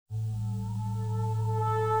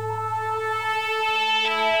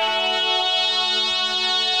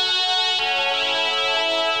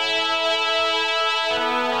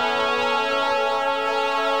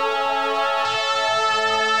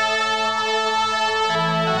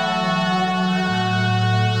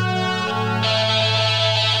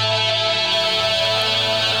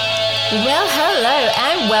Well, hello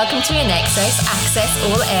and welcome to INXS Access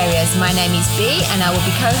All Areas. My name is B and I will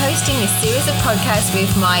be co-hosting this series of podcasts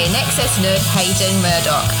with my INXS nerd Hayden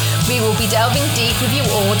Murdoch. We will be delving deep with you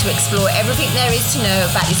all to explore everything there is to know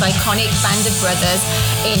about this iconic band of brothers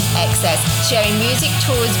in Excess, sharing music,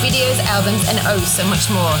 tours, videos, albums and oh, so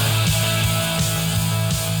much more.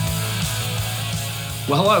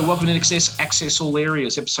 Well, hello, welcome to INXS Access All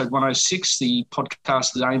Areas, episode 106, the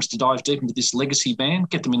podcast that aims to dive deep into this legacy band,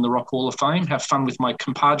 get them in the Rock Hall of Fame, have fun with my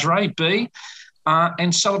compadre, B,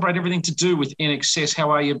 and celebrate everything to do with INXS. How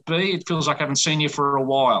are you, B? It feels like I haven't seen you for a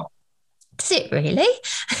while. Is it really?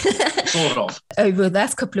 Sort of. Over the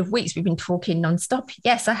last couple of weeks, we've been talking non-stop.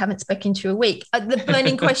 Yes, I haven't spoken to you a week. The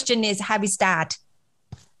burning question is, how is Dad?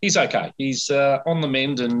 He's okay. He's on the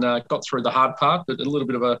mend and got through the hard part, but a little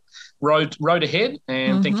bit of a road ahead.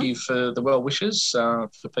 And Thank you for the well wishes for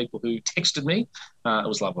people who texted me. It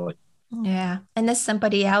was lovely. Yeah. And there's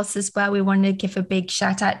somebody else as well we want to give a big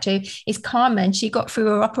shout out to is Carmen. She got through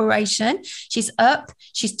her operation. She's up,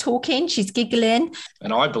 she's talking, she's giggling.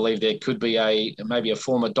 And I believe there could be maybe a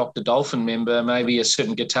former Dr. Dolphin member, maybe a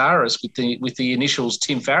certain guitarist with the initials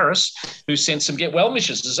Tim Farriss, who sent some get well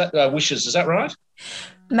wishes. Is that right?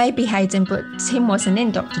 Maybe Hayden, but Tim wasn't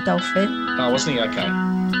in Dr. Dolphin. Oh, wasn't he? Okay.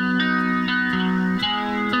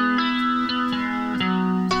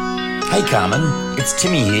 Hey Carmen, it's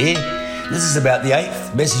Timmy here. This is about the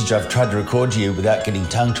 8th message I've tried to record to you without getting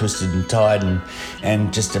tongue twisted and tied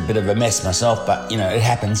and just a bit of a mess myself, but you know, it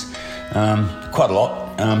happens quite a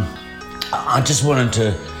lot. I just wanted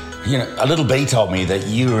to, a little bee told me that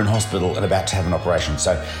you were in hospital and about to have an operation,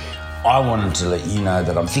 so I wanted to let you know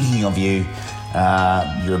that I'm thinking of you.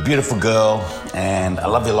 You're a beautiful girl and I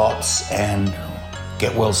love you lots, and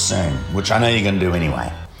get well soon, which I know you're going to do anyway.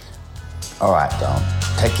 All right, darling.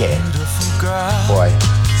 Take care. Boy.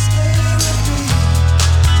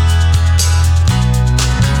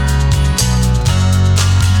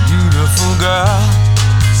 Beautiful girl.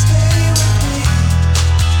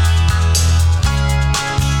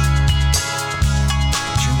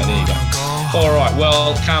 And there you go. All right.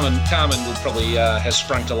 Well, Carmen will probably has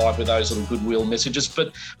sprung to life with those little goodwill messages.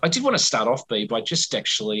 But I did want to start off, B, by just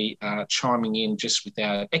actually chiming in just with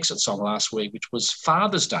our exit song last week, which was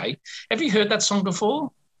Father's Day. Have you heard that song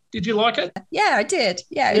before? Did you like it? Yeah, I did.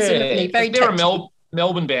 Yeah, it was lovely. Very They're touching. a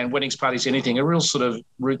Melbourne band, Weddings, Parties, Anything, a real sort of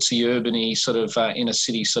rootsy, urban-y sort of inner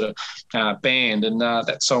city sort of band. And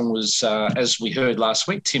that song was, as we heard last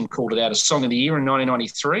week, Tim called it out as Song of the Year in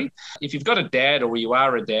 1993. If you've got a dad or you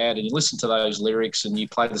are a dad and you listen to those lyrics and you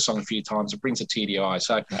play the song a few times, it brings a tear to your eye.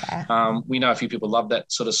 So we know a few people love that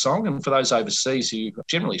sort of song. And for those overseas who are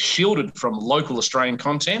generally shielded from local Australian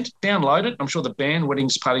content, download it. I'm sure the band,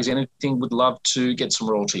 Weddings, Parties, Anything, would love to get some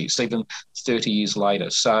royalties, even 30 years later.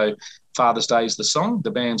 So Father's Day is the song.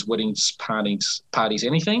 The band's Weddings, Parties,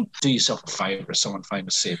 Anything. Do yourself a favour, as someone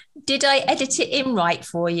famous said. Did I edit it in right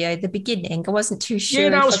for you at the beginning? I wasn't too sure. Yeah,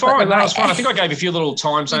 no, it was fine. I think I gave you a few little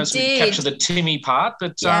time zones to capture the Timmy part,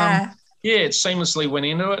 but it seamlessly went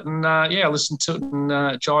into it, and I listened to it and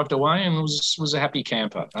jived away, and was a happy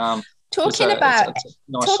camper. It's a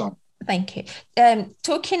nice song. Thank you.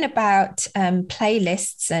 Talking about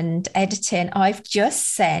playlists and editing, I've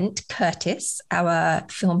just sent Curtis, our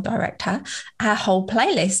film director, our whole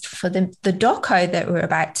playlist for the doco that we're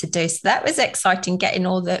about to do. So that was exciting, getting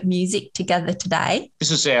all the music together today. This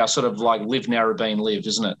is our sort of like Live Narrabeen Live,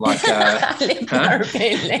 isn't it? Like Live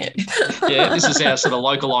Narrabeen Live. Yeah, this is our sort of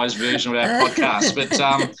localised version of our podcast. But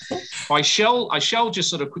I shall just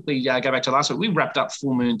sort of quickly go back to last week. We wrapped up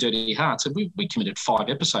Full Moon, Dirty Hearts, and we committed 5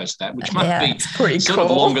 episodes to that, which might be sort of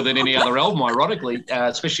longer than any other album, ironically,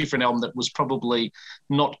 especially for an album that was probably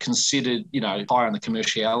not considered, high on the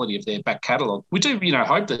commerciality of their back catalogue. We do,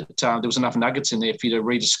 hope that there was enough nuggets in there for you to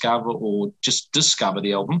rediscover or just discover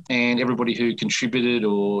the album. And everybody who contributed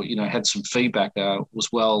or, had some feedback was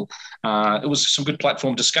well. It was some good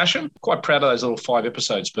platform discussion. Quite proud of those little 5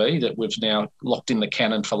 episodes, B, that we've now locked in the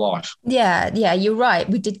canon for life. Yeah, you're right.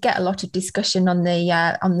 We did get a lot of discussion on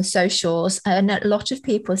the socials, and a lot of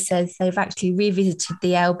people said they've actually revisited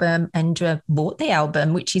the album and bought the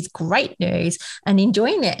album, which is great news, and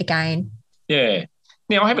enjoying it again. Yeah.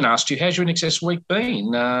 Now, I haven't asked you, how's your INXS week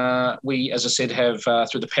been? We, as I said, have,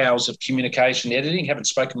 through the powers of communication and editing, haven't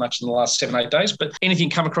spoken much in the last 7-8 days, but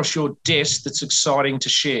anything come across your desk that's exciting to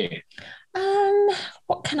share?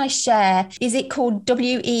 what can I share? Is it called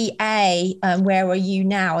WEA, Where Are You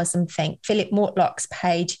Now or something? Philip Mortlock's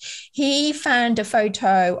page. He found a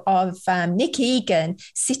photo of Nick Egan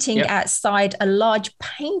sitting outside a large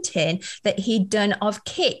painting that he'd done of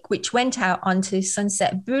Kick, which went out onto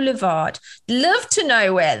Sunset Boulevard. Love to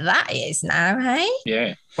know where that is now, hey?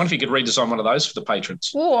 Yeah. I wonder if you could redesign one of those for the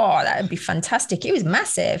patrons. Oh, that would be fantastic. It was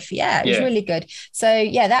massive. Yeah, it was really good. So,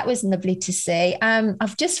 yeah, that was lovely to see.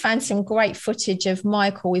 I've just found some great footage of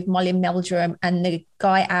Michael with Molly Meldrum and the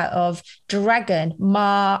guy out of Dragon,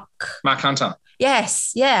 Mark Hunter.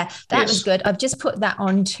 Yes, that was good. I've just put that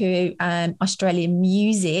onto Australian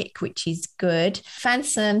Music, which is good. Found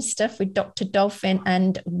some stuff with Dr. Dolphin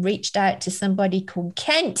and reached out to somebody called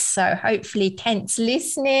Kent. So hopefully Kent's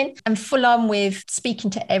listening. I'm full on with speaking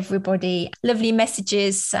to everybody. Lovely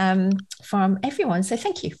messages from everyone. So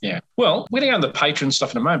thank you. Yeah. Well, we're going to go on the Patreon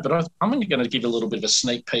stuff in a moment, but I'm going to give you a little bit of a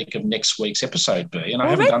sneak peek of next week's episode, B. And I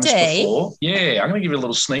haven't done this before. Yeah, I'm going to give you a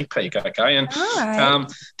little sneak peek, okay? And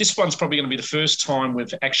this one's probably going to be the first time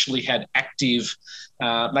we've actually had active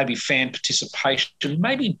maybe fan participation,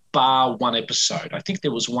 maybe bar one episode. I think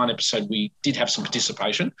there was one episode we did have some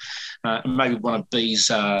participation. Maybe one of these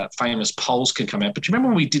famous polls can come out. But do you remember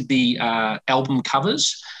when we did the album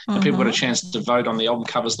covers and people got a chance to vote on the album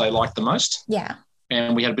covers they liked the most? Yeah.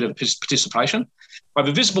 And we had a bit of participation. I have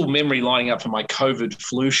a visible memory lining up for my COVID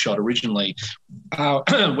flu shot originally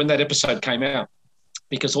when that episode came out,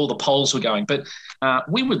 because all the polls were going. But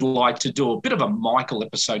we would like to do a bit of a Michael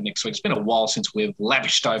episode next week. It's been a while since we've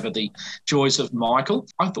lavished over the joys of Michael.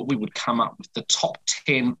 I thought we would come up with the top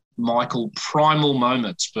 10 Michael primal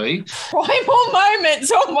moments, B. Primal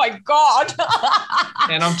moments? Oh, my God.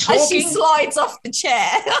 And I'm talking... As she slides off the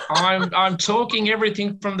chair. I'm talking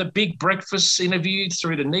everything from the Big Breakfast interview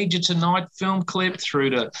through to Need You Tonight film clip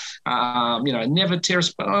through to, Never Tear Us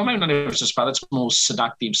Apart. Maybe not Never Tear Us Apart. That's more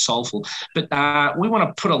seductive, soulful. But we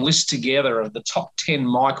want to put a list together of the top 10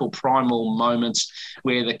 Michael primal moments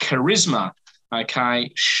where the charisma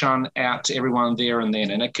shone out to everyone there and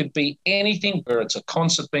then. And it could be anything, where it's a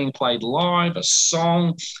concert being played live, a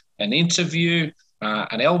song, an interview,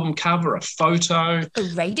 an album cover, a photo. A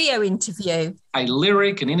radio interview. A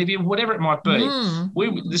lyric, an interview, whatever it might be.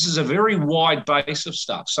 This is a very wide base of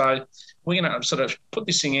stuff. So we're going to sort of put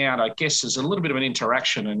this thing out, I guess, as a little bit of an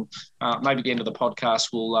interaction, and maybe at the end of the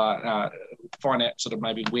podcast we'll find out sort of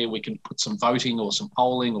maybe where we can put some voting or some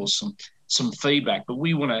polling or some feedback. But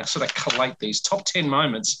we want to sort of collate these top 10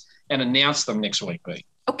 moments and announce them next week, B.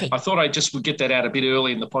 Okay. I thought I just would get that out a bit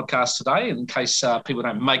early in the podcast today in case people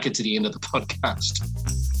don't make it to the end of the podcast.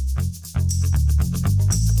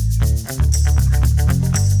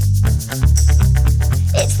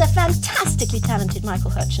 It's the fantastically talented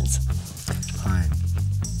Michael Hutchence. Hi.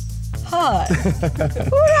 Hi.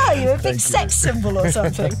 What are you, a big sex symbol or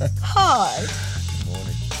something? Hi. Good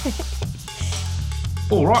morning.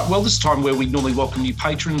 All right, well, this time where we normally welcome new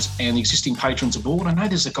patrons and existing patrons aboard. I know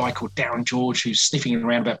there's a guy called Darren George who's sniffing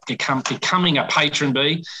around about becoming a patron,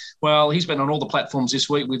 B. Well, he's been on all the platforms this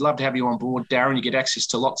week. We'd love to have you on board, Darren. You get access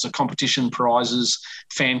to lots of competition prizes,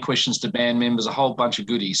 fan questions to band members, a whole bunch of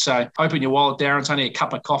goodies. So open your wallet, Darren. It's only a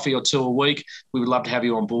cup of coffee or two a week. We would love to have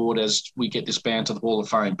you on board as we get this band to the Hall of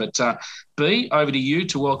Fame. But B, over to you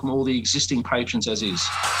to welcome all the existing patrons as is.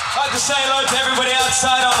 I'd like to say hello to everybody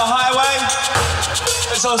outside on the highway.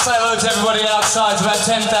 Let's all say hello to everybody outside. It's about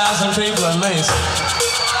 10,000 people at least.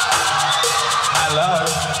 Hello.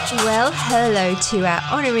 Well, hello to our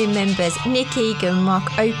honorary members Nick Egan, Mark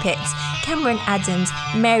Opitz, Cameron Adams,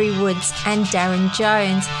 Mary Woods and Darren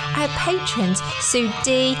Jones. Our patrons Sue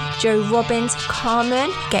D, Joe Robbins,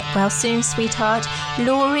 Carmen, get well soon sweetheart,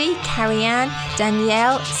 Laurie, Carrie-Anne,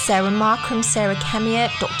 Danielle, Sarah Markham, Sarah Camia,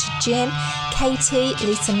 Dr. Jim, Katie,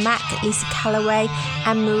 Lisa Mack, Lisa Calloway,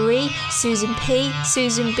 Anne-Marie, Susan P,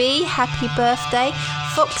 Susan B, happy birthday,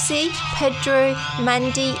 Foxy, Pedro,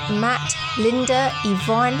 Mandy, Matt, Linda,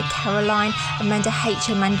 Yvonne, Caroline, Amanda H,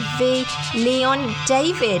 Amanda V, Leon,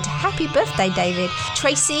 David, happy birthday David,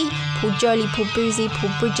 Tracy, Paul Jolie, Paul Boozy,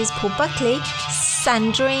 Paul Bridges, Paul Buckley,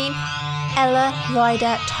 Sandrine, Ella,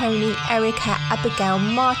 Ryder, Tony, Erica, Abigail,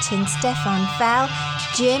 Martin, Stefan, Val,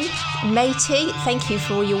 Jim, Matey, thank you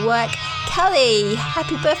for all your work, Kelly,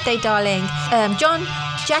 happy birthday darling, John,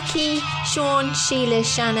 Jackie, Sean, Sheila,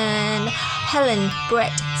 Shannon, Helen,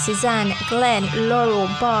 Brett, Suzanne, Glenn, Laurel,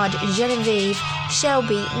 Bard, Genevieve,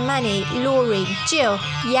 Shelby, Manny, Laurie, Jill,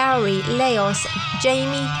 Yari, Leos,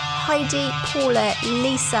 Jamie, Heidi, Paula,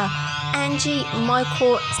 Lisa, Angie,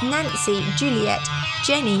 Michael, Nancy, Juliet,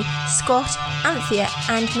 Jenny, Scott, Anthea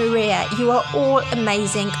and Maria. You are all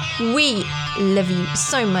amazing. We Love you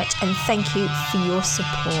so much and thank you for your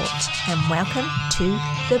support. And welcome to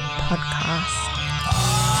the podcast.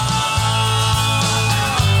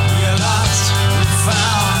 We're lost, we're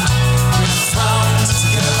found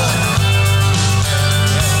together.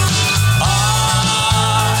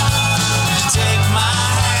 Take my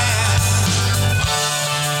hand.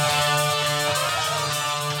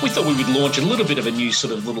 We thought we would launch a little bit of a new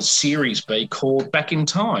sort of little series, B, called Back in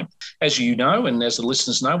Time. As you know, and as the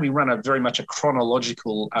listeners know, we run a very much a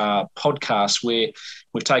chronological podcast where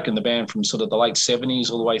we've taken the band from sort of the late 70s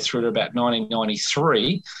all the way through to about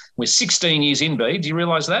 1993. We're 16 years in, B. Do you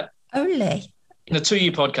realise that? Only. In a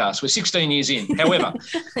 2-year podcast, we're 16 years in. However,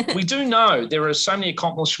 we do know there are so many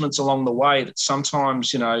accomplishments along the way that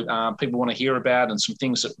sometimes, people want to hear about and some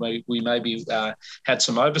things that we maybe had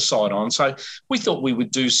some oversight on. So we thought we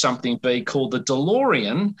would do something, B, called the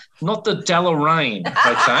DeLorean, not the Deloraine,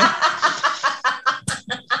 okay?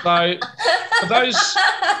 So for those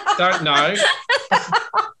who don't know,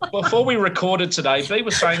 before we recorded today, B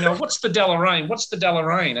was saying, "Oh, what's the Deloraine? What's the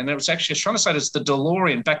Deloraine?" And it was actually trying to say it's the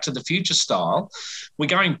DeLorean Back to the Future style. We're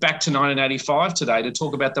going back to 1985 today to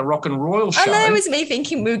talk about the Rock and Royal show. Oh, no, it was me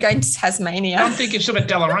thinking we were going to Tasmania. I'm thinking it's about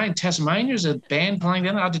Deloraine. Tasmania is a band playing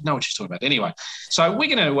down there. I didn't know what you're talking about. Anyway, so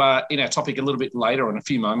we're going to, in our topic a little bit later in a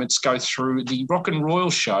few moments, go through the Rock and Royal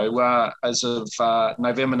show as of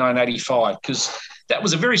November 1985, because that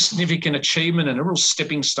was a very significant achievement and a real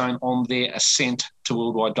stepping stone on their ascent to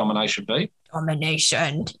worldwide domination, B.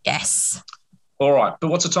 Domination, yes. All right, but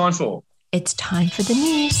what's the time for? It's time for the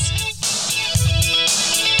news.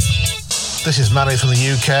 This is Manny from the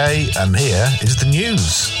UK, and here is the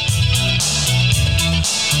news.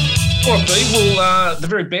 All right, B, well, the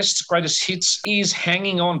very best, greatest hits is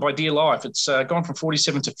Hanging On by Dear Life. It's gone from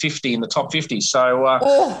 47 to 50 in the top 50. So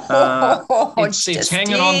it's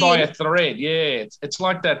hanging on by a thread. Yeah, it's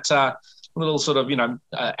like that little sort of,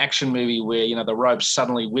 action movie where, the rope's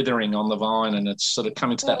suddenly withering on the vine and it's sort of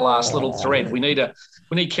coming to that last little thread. We need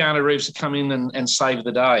Keanu Reeves to come in and save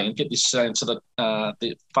the day and get this into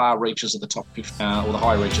the far reaches of the top 50, or the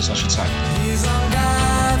high reaches, I should say. He's on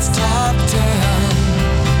God's top 10.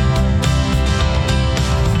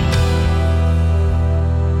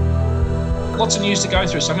 Lots of news to go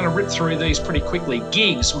through, so I'm going to rip through these pretty quickly.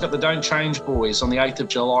 Gigs, we've got the Don't Change Boys on the 8th of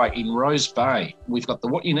July in Rose Bay. We've got the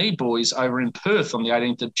What You Need Boys over in Perth on the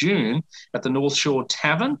 18th of June at the North Shore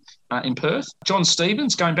Tavern in Perth. John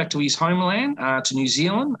Stevens going back to his homeland, to New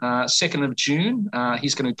Zealand, 2nd of June.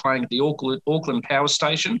 He's going to be playing at the Auckland Power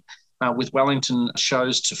Station with Wellington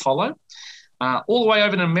shows to follow. All the way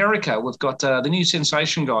over in America, we've got the New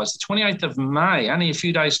Sensation guys, the 28th of May, only a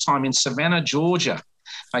few days' time in Savannah, Georgia.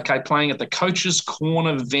 Okay, playing at the Coach's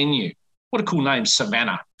Corner venue. What a cool name,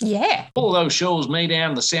 Savannah. Yeah. All those shows me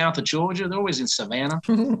down the south of Georgia, they're always in Savannah.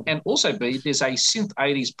 And also, B, there's a synth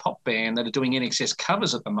 80s pop band that are doing NXS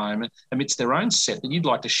covers at the moment amidst their own set that you'd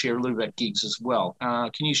like to share a little about gigs as well.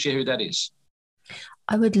 Can you share who that is?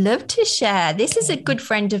 I would love to share. This is a good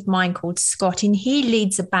friend of mine called Scott, and he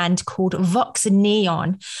leads a band called Vox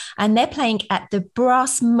Neon, and they're playing at the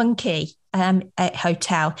Brass Monkey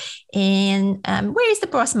hotel in where is the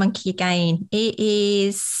Brass Monkey again? It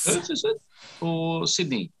is Perth, is it? Or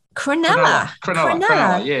Sydney? Cronulla.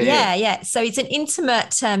 Yeah. So it's an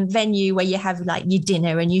intimate venue where you have like your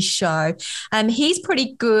dinner and your show. He's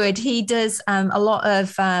pretty good. He does a lot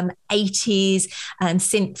of 80s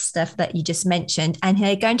synth stuff that you just mentioned, and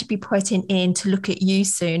they're going to be putting in To Look at You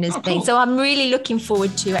soon as being. Cool. So I'm really looking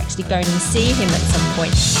forward to actually going and see him at some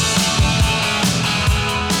point.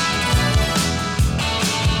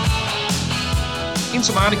 In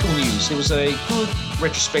some article news, there was a couple of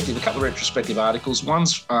retrospective articles.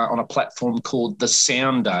 One's on a platform called The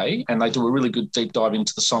Sound Day, and they do a really good deep dive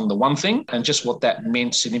into the song The One Thing and just what that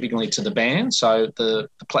meant significantly to the band. So the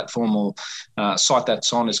platform or site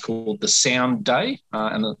that's on is called The Sound Day,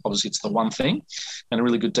 and obviously it's The One Thing, and a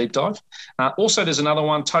really good deep dive. Also, there's another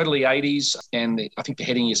one, Totally 80s, and I think the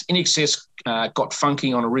heading is In Excess Got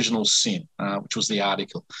Funky on Original Sin, which was the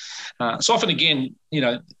article. So often, again,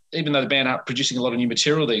 even though the band aren't producing a lot of new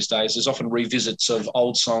material these days, there's often revisits of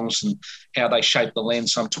old songs and how they shape the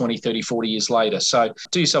lens some 20, 30, 40 years later. So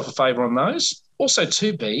do yourself a favour on those. Also,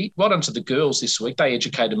 2B, well done to the girls this week. They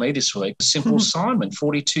educated me this week. Simple Simon,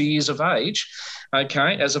 42 years of age,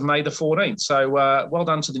 okay, as of May the 14th. So well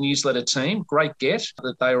done to the newsletter team. Great get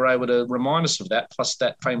that they were able to remind us of that, plus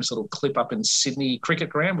that famous little clip up in Sydney Cricket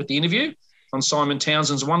Ground with the interview on Simon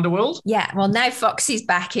Townsend's Wonderworld. Yeah, well, now Foxy's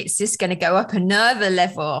back, it's just going to go up another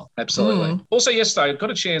level. Absolutely. Also, yesterday, I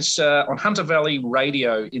got a chance on Hunter Valley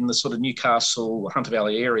Radio in the sort of Newcastle, Hunter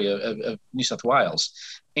Valley area of New South Wales.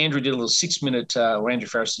 Andrew did a little 6-minute, or Andrew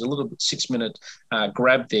Farris did a little 6-minute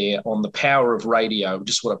grab there on the power of radio,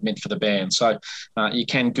 just what it meant for the band. So you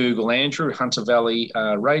can Google Andrew, Hunter Valley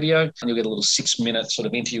Radio, and you'll get a little 6-minute sort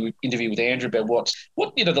of interview with Andrew about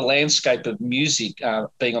what the landscape of music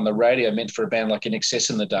being on the radio meant for a band like INXS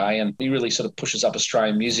in the day, and he really sort of pushes up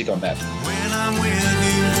Australian music on that. When I'm with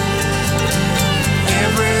you,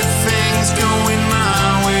 everything's going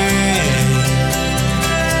my way.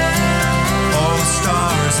 All the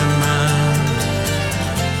stars are mine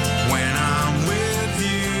when I'm with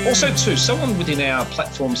you. Also, too, someone within our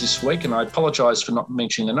platforms this week, and I apologise for not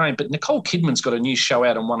mentioning the name, but Nicole Kidman's got a new show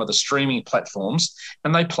out on one of the streaming platforms,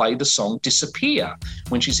 and they play the song Disappear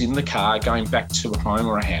when she's in the car going back to a home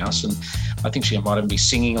or a house, and I think she might even be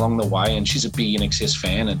singing along the way, and she's a big INXS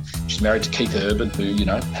fan, and she's married to Keith Urban, who,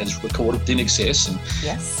 has recorded with INXS, and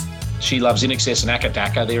Yes. she loves INXS and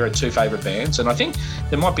Akadaka. They're her two favourite bands. And I think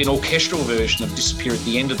there might be an orchestral version of Disappear at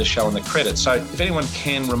the end of the show in the credits. So if anyone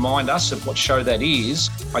can remind us of what show that is,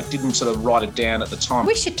 I didn't sort of write it down at the time.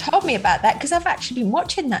 Wish you'd told me about that, because I've actually been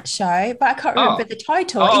watching that show, but I can't remember the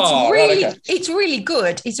title. Oh, It's really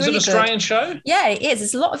good. It's is really it an Australian show? Yeah, it is.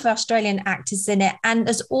 There's a lot of Australian actors in it. And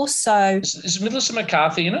there's also... Is Melissa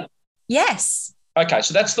McCarthy in it? Yes. Okay,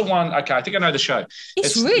 so that's the one. Okay, I think I know the show.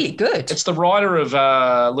 It's really good. It's the writer of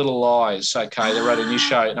Little Lies. Okay, they wrote a new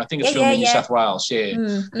show, and I think it's filmed in New South Wales.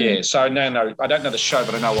 Yeah, yeah. So no, I don't know the show,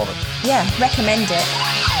 but I know of it. Yeah, recommend it.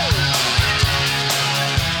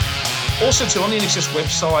 Also, too, on the INXS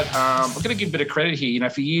website, I'm going to give a bit of credit here.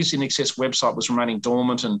 For years, the INXS website was remaining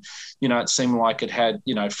dormant, and it seemed like it had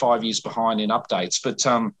 5 years behind in updates. But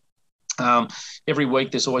every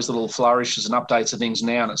week there's always little flourishes and updates of things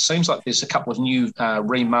now, and it seems like there's a couple of new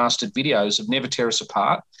remastered videos of Never Tear Us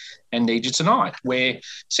Apart and Need You Tonight, where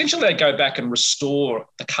essentially they go back and restore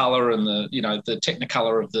the colour and the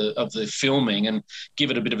technicolor of the filming and give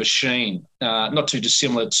it a bit of a sheen, not too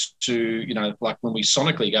dissimilar to like when we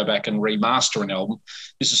sonically go back and remaster an album.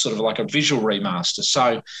 This is sort of like a visual remaster.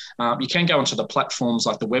 So you can go onto the platforms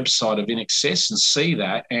like the website of INXS and see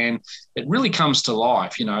that, and it really comes to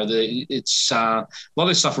life. It's a lot of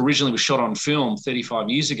this stuff originally was shot on film 35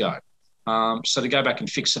 years ago. So to go back and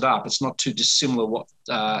fix it up, it's not too dissimilar what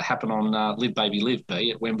happened on Live Baby Live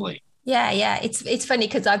at Wembley. Yeah. It's funny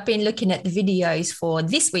because I've been looking at the videos for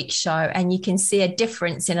this week's show, and you can see a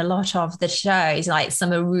difference in a lot of the shows. Like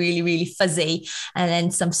some are really, really fuzzy, and then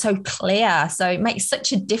some so clear. So it makes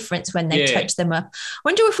such a difference when they touch them up.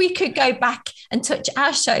 Wonder if we could go back and touch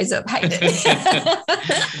our shows up, Hayden.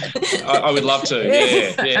 I would love to.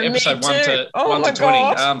 Yeah. Episode 1 to 20.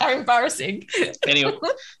 Gosh, how embarrassing. Anyway,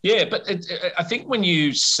 but I think when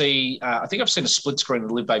you see, I think I've seen a split screen of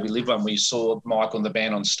the Live Baby Live one where you saw Michael and the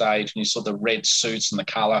band on stage, and you saw the red suits and the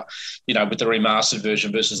colour, with the remastered version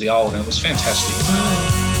versus the old, and it was fantastic.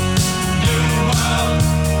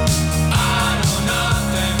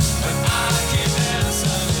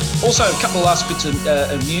 Also, a couple of last bits of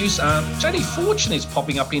news. JD Fortune is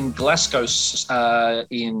popping up in Glasgow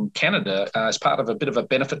in Canada as part of a bit of a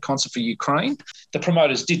benefit concert for Ukraine. The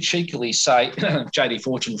promoters did cheekily say JD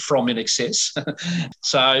Fortune from INXS.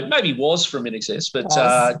 So maybe was from INXS, but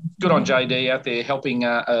good on JD out there helping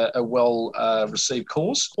a well-received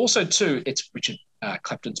cause. Also, too, it's Richard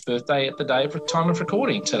Clapton's birthday at the day of time of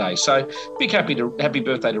recording today. So big happy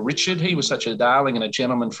birthday to Richard. He was such a darling and a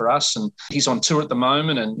gentleman for us, and he's on tour at the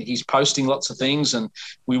moment and he's posting lots of things, and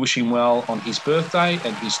we wish him well on his birthday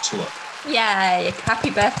and his tour. Yay,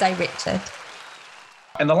 happy birthday, Richard.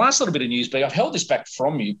 And the last little bit of news, B, I've held this back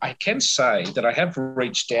from you. I can say that I have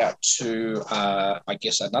reached out to,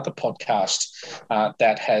 another podcast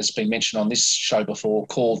that has been mentioned on this show before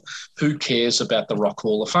called Who Cares About the Rock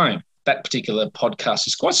Hall of Fame. That particular podcast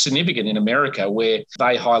is quite significant in America, where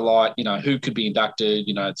they highlight, who could be inducted,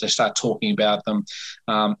 they start talking about them.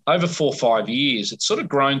 Over 4 or 5 years, it's sort of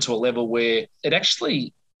grown to a level where it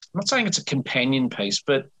actually, I'm not saying it's a companion piece,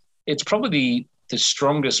 but it's probably the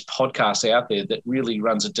strongest podcast out there that really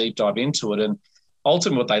runs a deep dive into it. And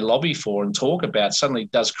ultimately what they lobby for and talk about suddenly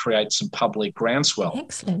does create some public groundswell.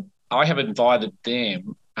 Excellent. I have invited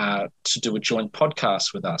them to do a joint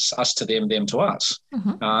podcast with us to them, them to us.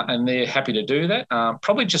 Mm-hmm. And they're happy to do that,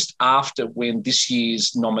 probably just after when this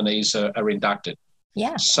year's nominees are inducted.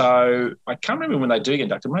 Yeah. So I can't remember when they do get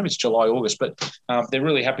inducted. Maybe it's July, August, but they're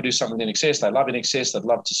really happy to do something with INXS. They love INXS. They'd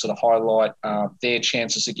love to sort of highlight their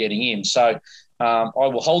chances of getting in. So I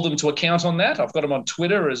will hold them to account on that. I've got them on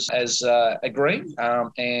Twitter as agreeing,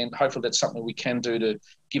 and hopefully that's something we can do to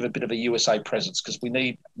give a bit of a USA presence, because we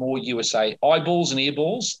need more USA eyeballs and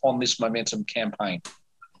earballs on this Momentum campaign.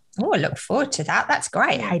 Oh, I look forward to that. That's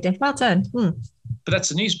great, Hayden. Well done. But that's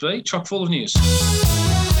the news, B. Chock full of news.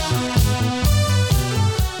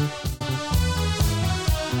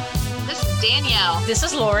 Danielle. This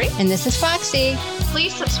is Lori. And this is Foxy.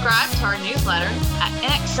 Please subscribe to our newsletter at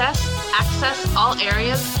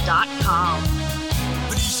inaccessallareas.com.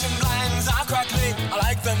 Venetian blinds are crackling. I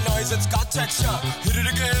like the noise, it's got texture. Hit it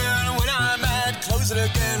again when I'm mad. Close it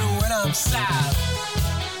again when I'm sad.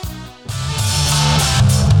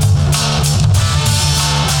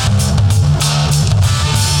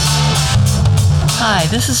 Hi,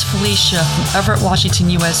 this is Felicia from Everett, Washington,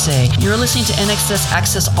 USA. You're listening to NXS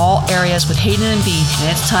Access All Areas with Hayden and B,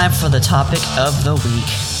 and it's time for the topic of the week.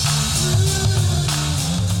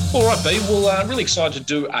 All right, B, well, really excited to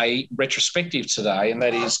do a retrospective today, and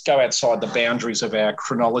that is go outside the boundaries of our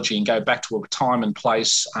chronology and go back to a time and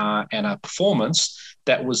place and a performance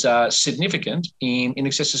that was significant in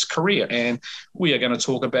INXS's career. And we are going to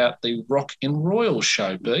talk about the Rock and Royal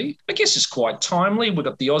show, B. I guess it's quite timely. We've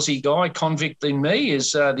got the Aussie guy, convict in me,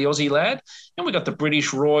 is the Aussie lad, and we've got the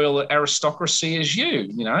British royal aristocracy as you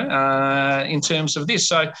know, in terms of this.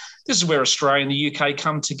 So this is where Australia and the UK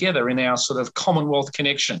come together in our sort of Commonwealth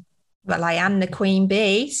connection. Well, I am the Queen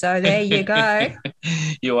Bee, so there you go.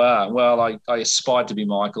 You are. Well, I aspired to be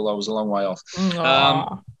Michael. I was a long way off.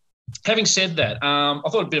 Having said that, I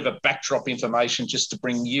thought a bit of a backdrop information just to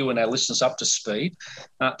bring you and our listeners up to speed.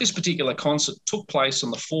 This particular concert took place on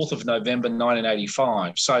the 4th of November,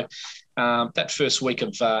 1985. So that first week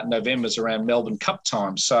of November is around Melbourne Cup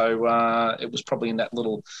time. So it was probably in that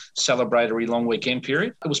little celebratory long weekend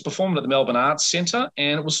period. It was performed at the Melbourne Arts Centre,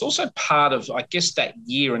 and it was also part of, I guess, that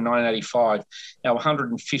year in 1985, our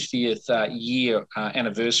 150th year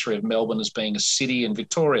anniversary of Melbourne as being a city in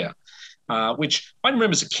Victoria. Which I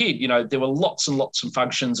remember as a kid, you know, there were lots and lots of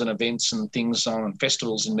functions and events and things on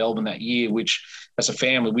festivals in Melbourne that year, which as a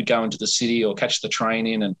family, we'd go into the city or catch the train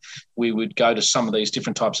in and we would go to some of these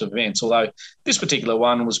different types of events. Although this particular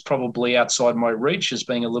one was probably outside my reach as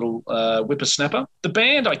being a little whippersnapper. The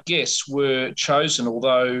band, I guess, were chosen,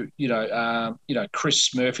 although,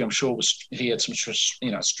 Chris Murphy, I'm sure he had some,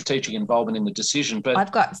 strategic involvement in the decision. But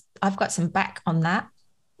I've got some back on that.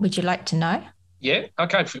 Would you like to know? Yeah.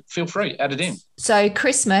 Okay. Feel free. Add it in. So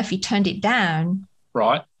Chris Murphy turned it down.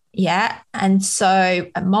 Right. Yeah. And so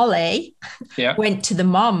Molly went to the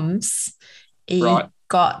moms. He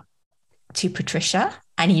got to Patricia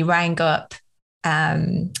and he rang up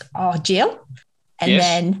Jill. And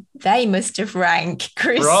then they must have rang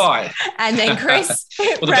Chris. Right. And then Chris.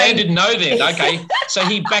 Well, the band didn't know then. Okay. So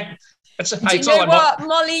he backed. Do you know what,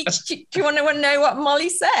 Molly? Do you want to know what Molly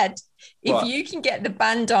said? If you can get the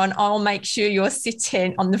band on, I'll make sure you're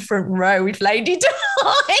sitting on the front row with Lady Di.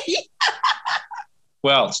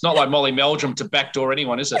 Well, it's not like Molly Meldrum to backdoor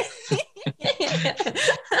anyone, is it?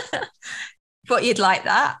 But you'd like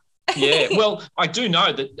that. Yeah, well, I do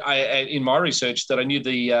know that in my research that I knew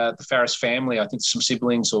the Farris family, I think some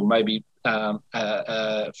siblings or maybe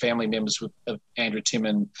family members of Andrew, Tim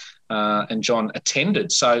and John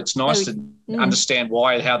attended. So it's nice to understand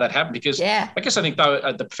how that happened because I guess I think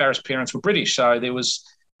the Farris parents were British. So there was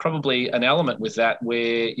probably an element with that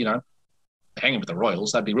where, hanging with the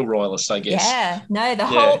royals, they'd be real royalists, I guess. Yeah, no,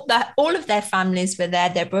 all of their families were there,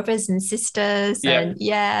 their brothers and sisters, and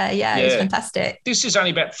it was fantastic. This is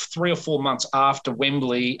only about 3 or 4 months after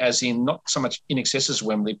Wembley, as in not so much INXS's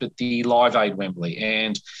Wembley, but the Live Aid Wembley,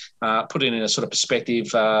 and put it in a sort of perspective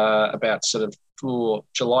about sort of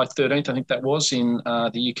July 13th, I think that was in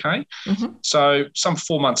the UK. Mm-hmm. So some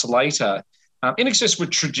 4 months later, INXS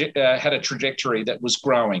had a trajectory that was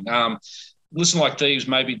growing. Listen Like Thieves,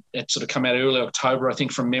 maybe it sort of come out early October, I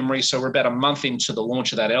think, from memory. So we're about a month into the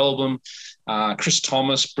launch of that album. Chris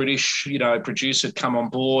Thomas, British, producer, had come on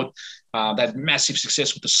board. They had massive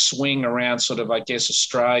success with the swing around sort of, I guess,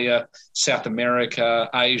 Australia, South America,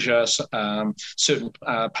 Asia, certain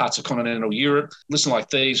parts of continental Europe. Listen Like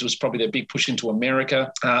Thieves was probably their big push into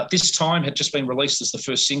America. This time had just been released as the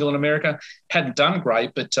first single in America. Hadn't done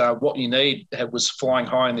great, but What You Need was flying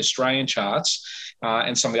high in the Australian charts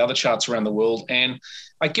and some of the other charts around the world. And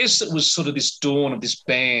I guess it was sort of this dawn of this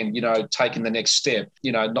band, taking the next step,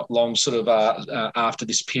 not long sort of after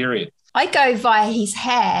this period. I go via his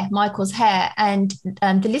hair, Michael's hair, and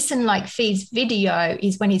the Listen Like Thieves video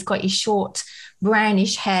is when he's got his short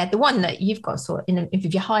brownish hair, the one that you've got sort of in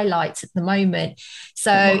your highlights at the moment.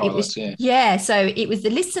 So it was, so it was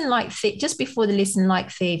the Listen Like Thieves, just before the Listen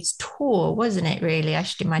Like Thieves tour, wasn't it really, I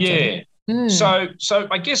should imagine? Yeah. So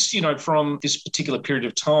I guess, from this particular period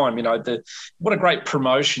of time, what a great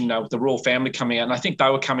promotion, with the royal family coming out. And I think they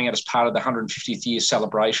were coming out as part of the 150th year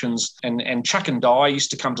celebrations. And Chuck and Di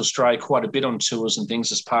used to come to Australia quite a bit on tours and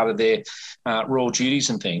things as part of their royal duties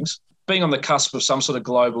and things. Being on the cusp of some sort of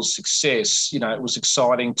global success, it was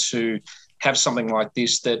exciting to have something like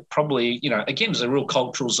this that probably, again, is a real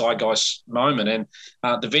cultural zeitgeist moment.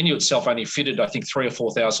 And the venue itself only fitted, I think, 3,000 or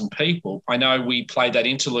 4,000 people. I know we played that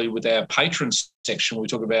interlude with our patrons section where we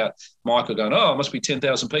talk about Michael going, it must be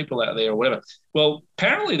 10,000 people out there or whatever. Well,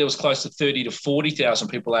 apparently there was close to 30 to 40,000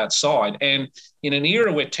 people outside. And in an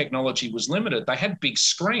era where technology was limited, they had big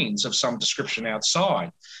screens of some description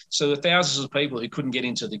outside. So the thousands of people who couldn't get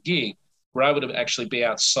into the gig were able to actually be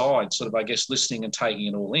outside, sort of, I guess, listening and taking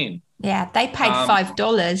it all in. Yeah, they paid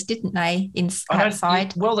 $5, didn't they,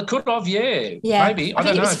 outside? Well, they could have, maybe. I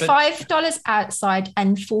think it was $5 outside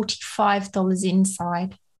and $45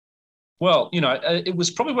 inside. Well, it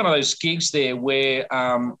was probably one of those gigs there where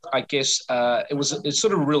I guess it's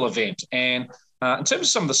sort of a real event. And in terms of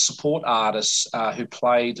some of the support artists who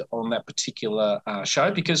played on that particular show,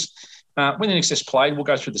 because when INXS played, we'll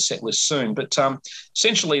go through the set list soon, but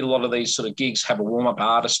essentially a lot of these sort of gigs have a warm-up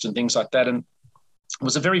artist and things like that. And it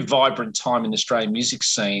was a very vibrant time in the Australian music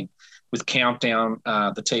scene with Countdown,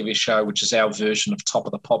 the TV show, which is our version of Top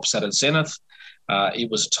of the Pops at its zenith.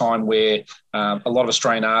 It was a time where a lot of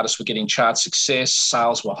Australian artists were getting chart success.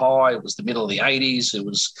 Sales were high. It was the middle of the 80s.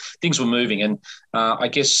 Things were moving. And I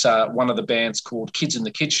guess one of the bands called Kids in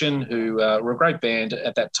the Kitchen, who were a great band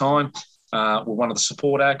at that time, were one of the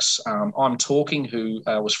support acts. I'm Talking, who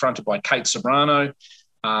was fronted by Kate Sobrano,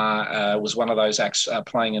 was one of those acts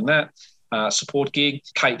playing in that support gig.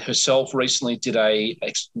 Kate herself recently did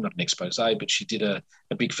not an expose, but she did a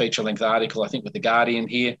big feature-length article, I think, with The Guardian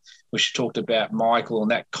here, where she talked about Michael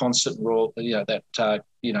and that concert, Rock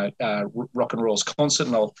and Roll's concert,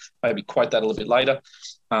 and I'll maybe quote that a little bit later.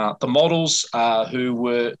 The Models, who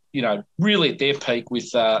were, really at their peak with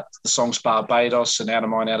the songs Barbados and Out of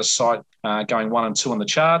Mind, Out of Sight going 1 and 2 on the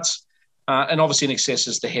charts. And obviously INXS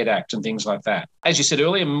is the head act and things like that. As you said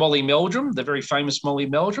earlier, Molly Meldrum, the very famous Molly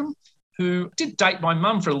Meldrum, who did date my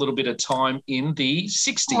mum for a little bit of time in the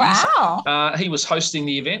 60s. Wow. He was hosting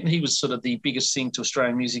the event, and he was sort of the biggest thing to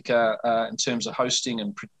Australian music in terms of hosting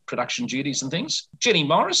and production duties and things. Jenny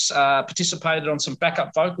Morris participated on some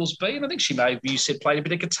backup vocals, and I think she may have, you said, played a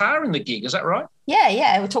bit of guitar in the gig. Is that right?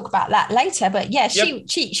 Yeah, we'll talk about that later. But yeah,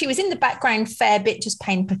 she was in the background fair bit, just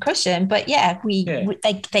playing percussion. But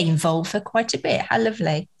they involved her quite a bit. How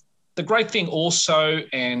lovely. The great thing also,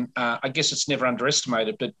 and I guess it's never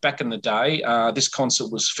underestimated, but back in the day, this concert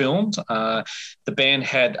was filmed. The band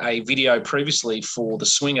had a video previously for the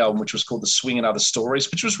Swing album, which was called The Swing and Other Stories,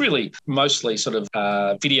 which was really mostly sort of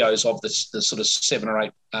videos of the sort of 7 or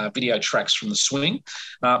 8 video tracks from the Swing.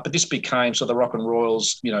 But this became sort of the Rock and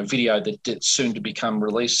Royals, video that soon to become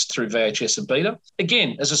released through VHS and Beta.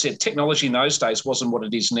 Again, as I said, technology in those days wasn't what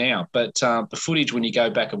it is now, but the footage, when you go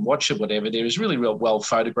back and watch it, whatever, there is really real well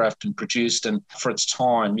photographed and produced, and for its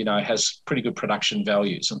time, has pretty good production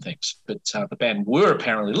values and things. But the band were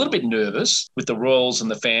apparently a little bit nervous with the Royals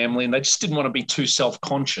and the family, and they just didn't want to be too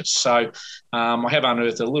self-conscious. So I have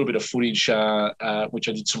unearthed a little bit of footage, which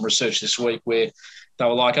I did some research this week, where they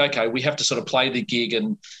were like, okay, we have to sort of play the gig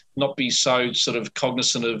and not be so sort of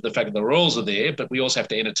cognizant of the fact that the Royals are there, but we also have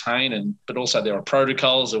to entertain, but also there are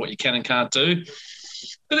protocols of what you can and can't do.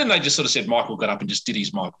 But then they just sort of said Michael got up and just did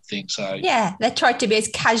his Michael thing. So yeah, they tried to be as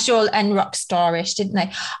casual and rock starish, didn't they?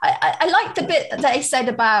 I like the bit that they said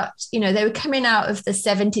about, they were coming out of the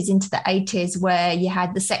 70s into the 80s, where you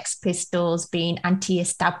had the Sex Pistols being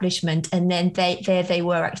anti-establishment, and then they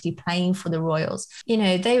were actually playing for the Royals.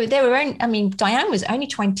 They were Diane was only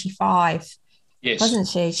 25. Yes. Wasn't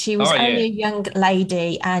she? She was only a young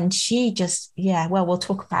lady, and she just, we'll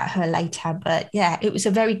talk about her later. But it was a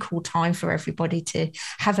very cool time for everybody to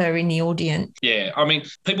have her in the audience. Yeah,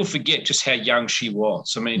 people forget just how young she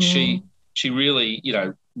was. She really,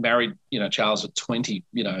 married, Charles at 20,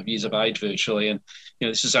 years of age virtually. And,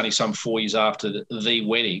 this is only some 4 years after the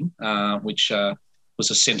wedding, which was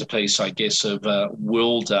a centerpiece, I guess, of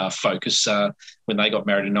world focus when they got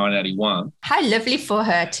married in 1981. How lovely for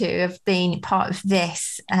her to have been part of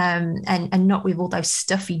this and not with all those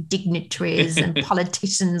stuffy dignitaries and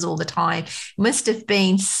politicians all the time. It must have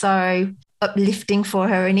been so uplifting for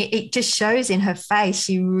her, and it just shows in her face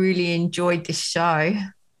she really enjoyed this show.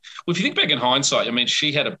 Well, if you think back in hindsight,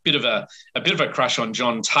 she had a bit of a crush on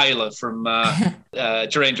John Taylor from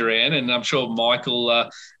Duran Duran, and I'm sure Michael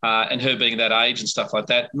and her being that age and stuff like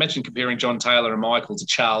that. Imagine comparing John Taylor and Michael to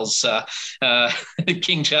Charles,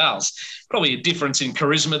 King Charles. Probably a difference in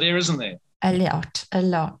charisma there, isn't there? A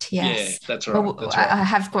lot, yes. Yeah, that's right. Well, that's right. I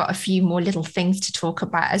have got a few more little things to talk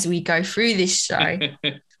about as we go through this show.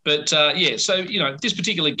 But, so, this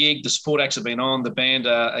particular gig, the support acts have been on. The band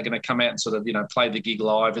are going to come out and sort of, play the gig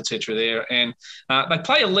live, et cetera there. And they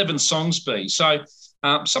play 11 songs, B. So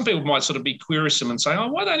Some people might sort of be querisome and say, oh,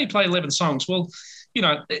 why they only play 11 songs? Well,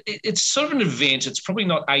 it's sort of an event. It's probably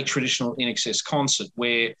not a traditional INXS concert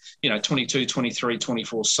where, 22, 23,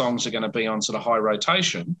 24 songs are going to be on sort of high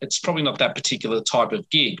rotation. It's probably not that particular type of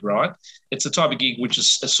gig, right? It's the type of gig which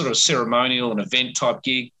is a sort of ceremonial and event type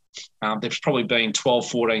gig. There's probably been 12,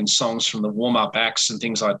 14 songs from the warm-up acts and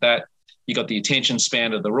things like that. You've got the attention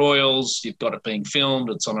span of the Royals. You've got it being filmed.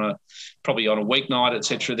 It's probably on a weeknight, et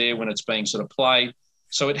cetera, there when it's being sort of played.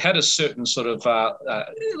 So it had a certain sort of a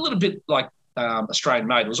little bit like Australian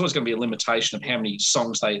made. There was always going to be a limitation of how many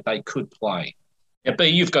songs they could play. Yeah, B,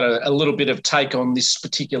 you've got a little bit of take on this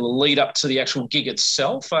particular lead up to the actual gig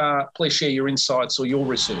itself. Please share your insights or your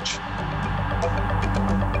research.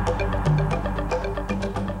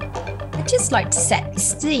 I'd just like to set the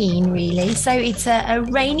scene, really. So it's a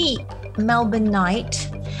rainy Melbourne night.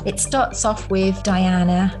 It starts off with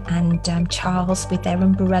Diana and Charles with their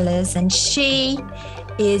umbrellas, and she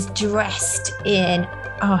is dressed in,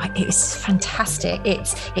 it was fantastic.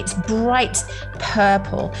 It's bright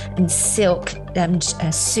purple and silk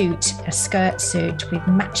a skirt suit with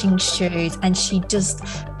matching shoes, and she just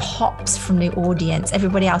pops from the audience.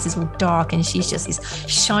 Everybody else is all dark, and she's just this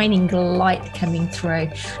shining light coming through.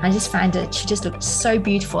 I just found that she just looked so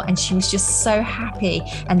beautiful, and she was just so happy,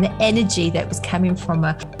 and the energy that was coming from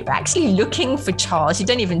her. You're actually looking for Charles. You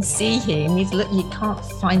don't even see him. You can't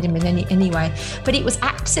find him in any way. But it was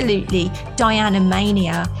absolutely Diana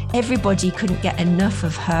mania. Everybody couldn't get enough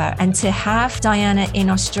of her, and to have Diana in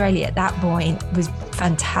Australia at that point was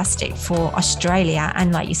fantastic for Australia,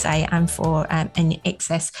 and like you say, and for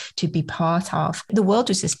INXS to be part of. The world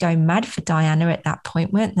was just going mad for Diana at that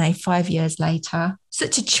point, weren't they? 5 years later.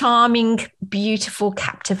 Such a charming, beautiful,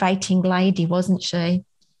 captivating lady, wasn't she?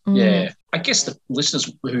 Yeah. I guess the listeners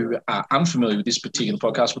who are unfamiliar with this particular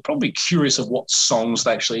podcast were probably curious of what songs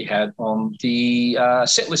they actually had on the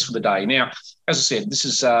set list for the day. Now, as I said, this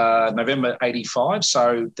is November 85,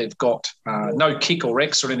 so they've got no kick or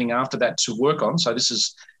X or anything after that to work on. So this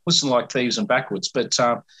is Listen Like Thieves and Backwards. But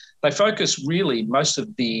they focus really most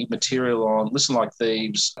of the material on Listen Like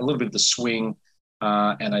Thieves, a little bit of the swing,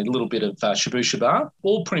 and a little bit of Shaboo Shabaa,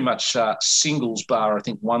 all pretty much singles bar, I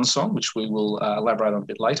think, one song, which we will elaborate on a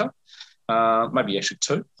bit later. Maybe actually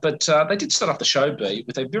two. But they did start off the show, B,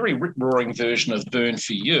 with a very rip-roaring version of Burn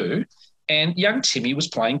For You. And young Timmy was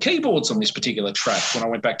playing keyboards on this particular track when I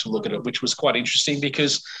went back to look at it, which was quite interesting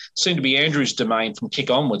because it seemed to be Andrew's domain from kick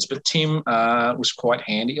onwards. But Tim was quite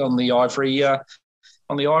handy on the ivory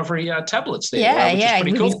tablets there. Yeah,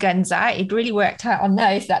 with cool. His guns out. It really worked out on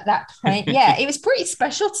those at that point. Yeah, it was pretty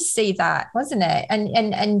special to see that, wasn't it? And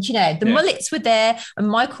the mullets were there, and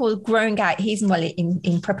Michael growing out his mullet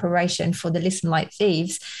in preparation for the Listen Like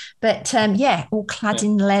Thieves. But all clad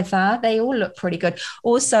in leather. They all look pretty good.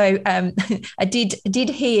 Also, I did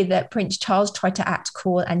hear that Prince Charles tried to act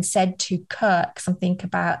cool and said to Kirk something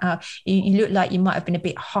about you look like you might have been a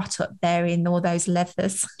bit hot up there in all those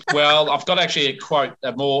leathers. Well, I've got actually a quote.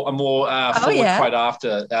 A more forward quote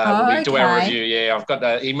after when we do our review. Yeah, I've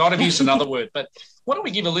got he might have used another word, but why don't we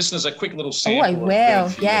give the listeners a quick little sample? Oh, I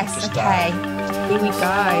will. Yes. Okay. Here we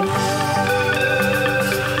go.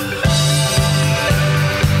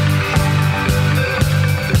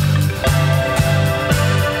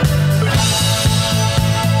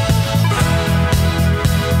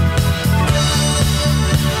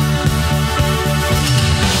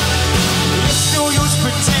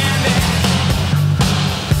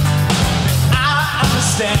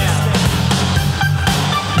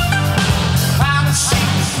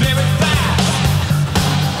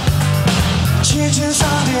 Just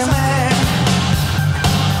on demand.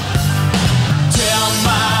 Tell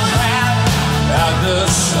my hat at the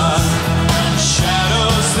sun,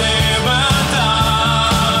 shadows they burn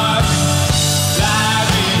dark.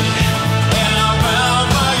 Living in a world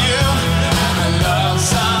for you, and the love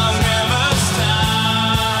song never stops.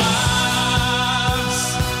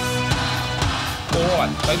 All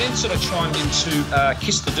right, they then sort of chimed into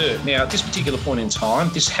Kiss the Dirt. Now, at this particular point in time,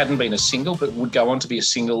 this hadn't been a single, but would go on to be a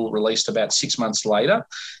single released about 6 months later,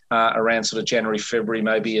 around sort of January, February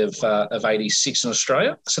maybe of 86 in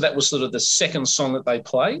Australia. So that was sort of the second song that they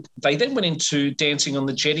played. They then went into Dancing on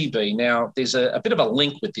the Jetty B. Now, there's a bit of a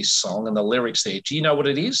link with this song and the lyrics there. Do you know what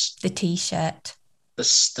it is? The T-shirt. The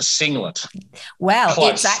singlet. Well,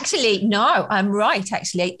 Close. It's actually, no, I'm right,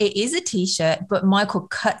 actually. It is a T-shirt, but Michael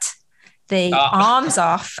cut the arms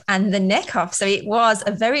off and the neck off. So it was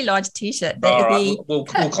a very large T-shirt. All right, we'll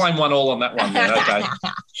claim one all on that one then, okay.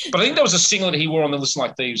 But I think there was a singlet he wore on the Listen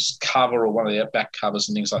Like Thieves cover or one of their back covers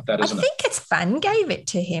and things like that, isn't it? I think his fan gave it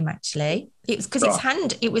to him, actually. It was because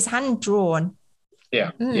it was hand drawn.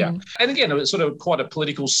 Yeah. And again, it was sort of quite a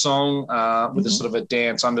political song with a sort of a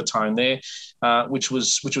dance undertone there, which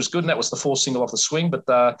was good. And that was the fourth single off the swing. But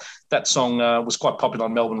that song was quite popular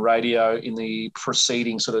on Melbourne radio in the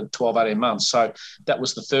preceding sort of 12, 18 months. So that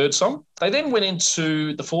was the third song. They then went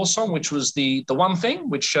into the fourth song, which was the One Thing,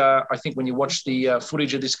 which I think when you watch the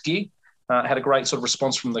footage of this gig, had a great sort of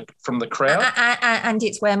response from the crowd. And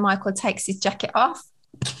it's where Michael takes his jacket off.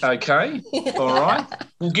 Okay, all right.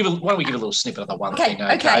 Why don't we give a little snippet of the One Thing?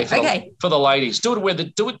 Okay. For the ladies, do it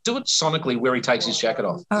sonically where he takes his jacket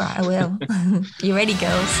off. All right, I will. You ready,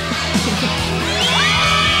 girls?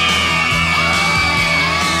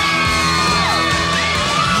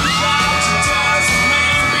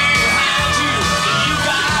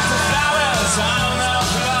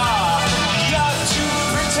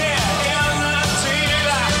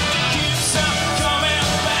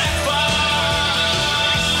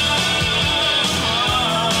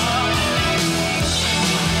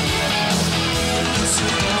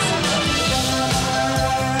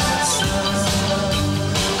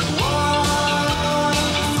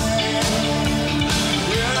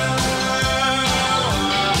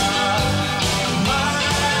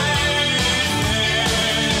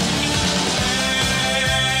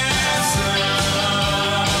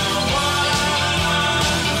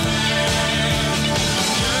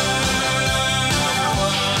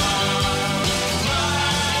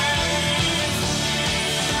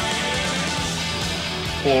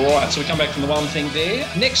 All right, so we come back from the One Thing there.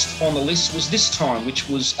 Next on the list was This Time, which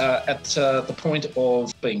was at the point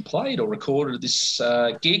of being played or recorded at this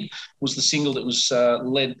gig, was the single that was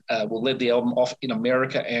led the album off in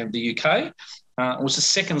America and the UK. It was the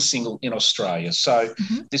second single in Australia. So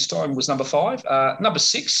This Time was number 5. Number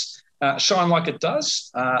 6, Shine Like It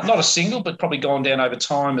Does. Not a single, but probably gone down over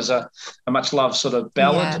time as a much-loved sort of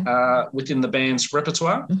ballad within the band's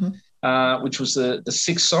repertoire, which was the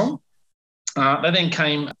 6th song. They then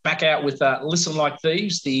came back out with Listen Like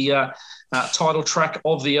Thieves, the title track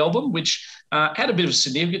of the album, which had a bit of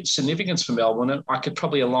significance for Melbourne. I could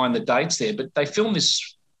probably align the dates there, but they filmed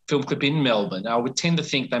this film clip in Melbourne. I would tend to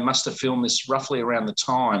think they must have filmed this roughly around the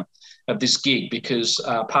time of this gig, because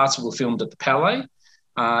parts of it were filmed at the Palais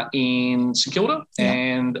in St Kilda,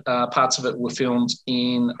 and parts of it were filmed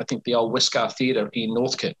in, I think, the old Westgar Theatre in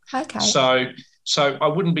Northcote. Okay. So I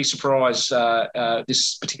wouldn't be surprised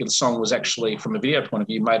this particular song was actually, from a video point of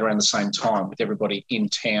view, made around the same time with everybody in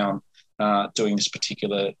town doing this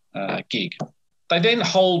particular gig. They then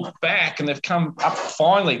hold back and they've come up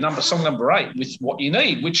finally, song number 8 with What You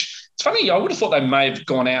Need, which it's funny, I would have thought they may have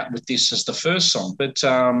gone out with this as the first song, but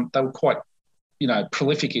they were quite,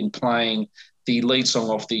 prolific in playing the lead song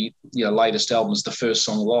off the latest album as the first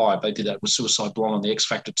song live. They did that with Suicide Blonde on the X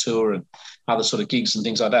Factor tour and other sort of gigs and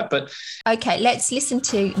things like that. But okay, let's listen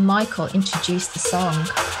to Michael introduce the song.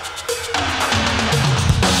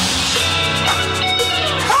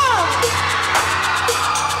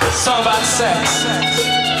 Song about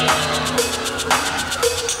sex.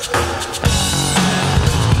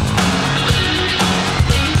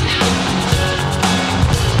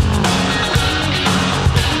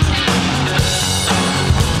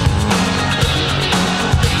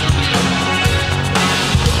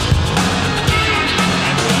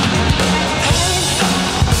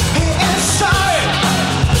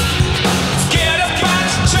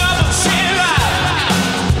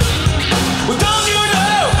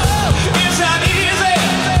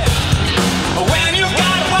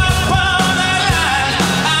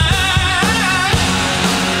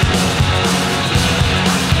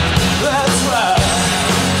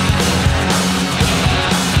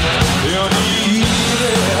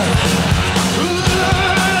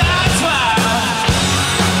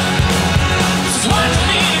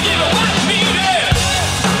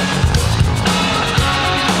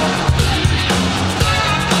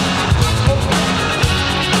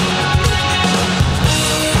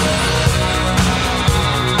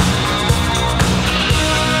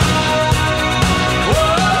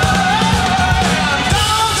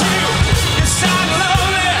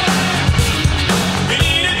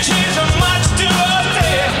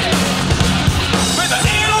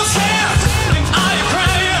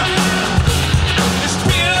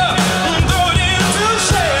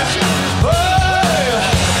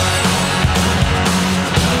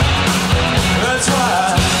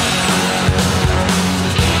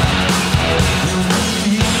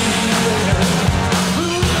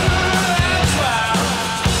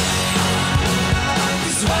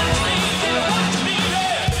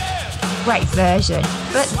 Great version,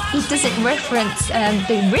 but he doesn't reference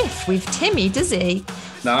the riff with Timmy, does he?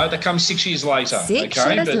 No, that comes 6 years later. Six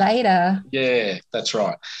years later. Yeah, that's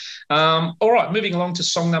right. All right, moving along to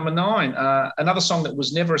song number 9. Another song that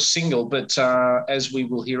was never a single, but as we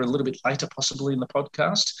will hear a little bit later, possibly in the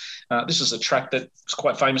podcast, this is a track that was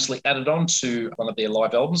quite famously added on to one of their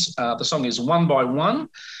live albums. The song is One by One.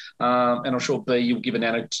 And I'm sure, B, you'll give an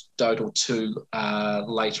anecdote or two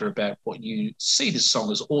later about what you see this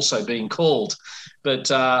song as also being called.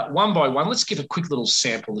 But One by One, let's give a quick little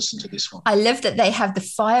sample listen to this one. I love that they have the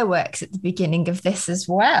fireworks at the beginning of this as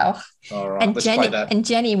well. All right, let's play that. And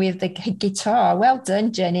Jenny with the guitar. Well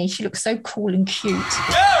done, Jenny. She looks so cool and cute.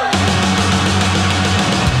 Go!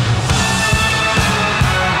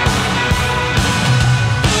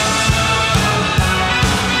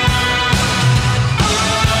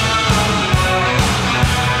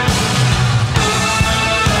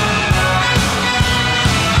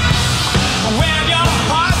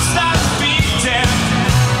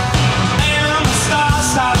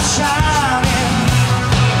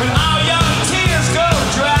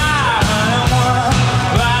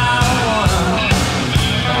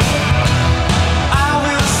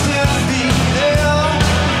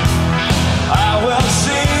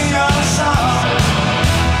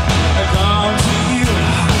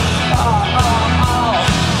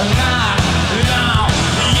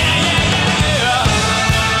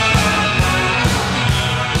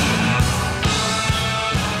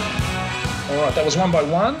 That was One by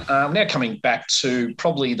One. Now coming back to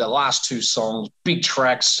probably the last two songs, big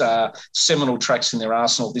tracks, seminal tracks in their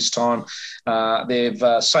arsenal this time. They've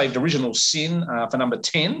saved Original Sin for number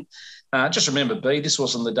 10. Just remember, B, this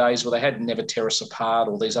wasn't the days where they had Never Tear Us Apart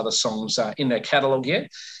or these other songs in their catalogue yet.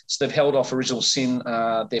 So they've held off Original Sin,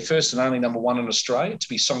 their first and only number 1 in Australia, to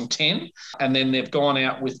be song 10. And then they've gone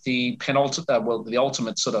out with the the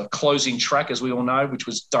ultimate sort of closing track, as we all know, which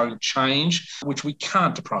was Don't Change, which we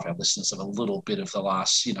can't deprive our listeners of a little bit of the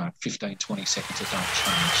last, 15, 20 seconds of Don't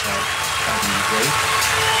Change. So, don't you agree?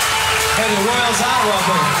 Hey, the Royals are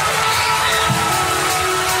welcome.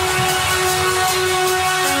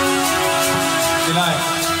 Good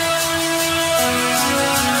night.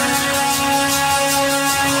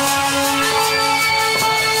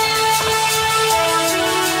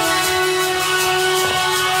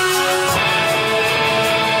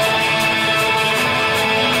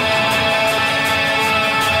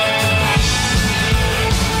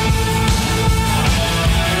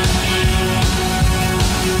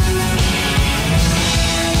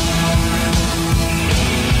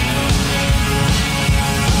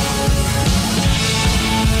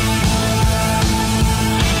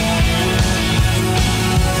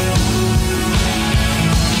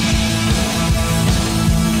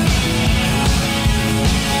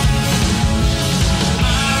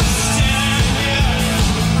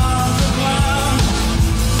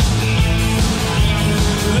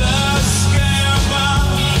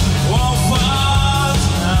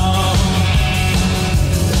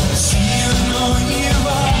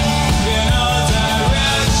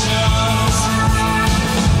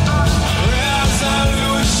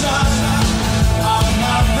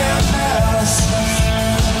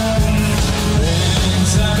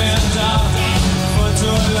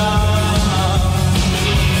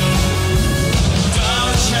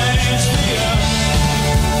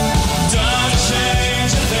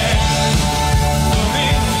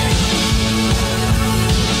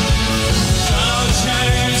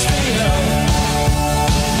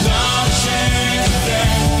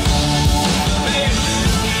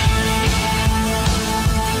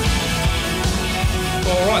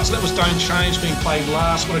 So that was Don't Change being played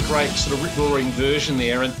last. What a great sort of rip-roaring version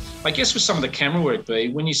there. And I guess with some of the camera work, B,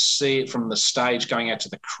 when you see it from the stage going out to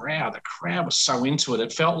the crowd was so into it.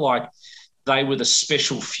 It felt like they were the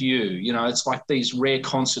special few. It's like these rare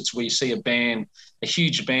concerts where you see a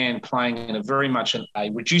huge band playing in a very much a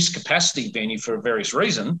reduced capacity venue for a various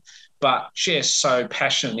reason, but just so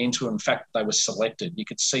passionate into it. In fact, they were selected. You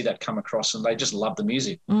could see that come across and they just loved the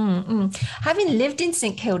music. Having lived in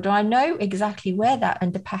St Kilda, I know exactly where that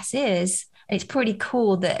underpass is. It's pretty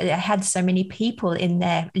cool that it had so many people in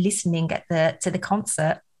there listening to the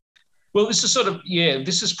concert. Well, this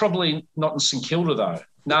is probably not in St Kilda though.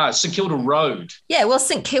 No, St Kilda Road. Yeah, well,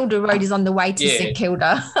 St Kilda Road is on the way to St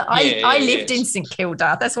Kilda. I lived in St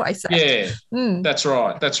Kilda. That's what I said. Yeah, That's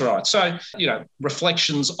right. So,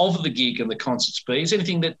 reflections of the gig and the concerts, B. Is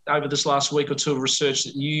anything that over this last week or two of research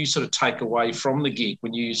that you sort of take away from the gig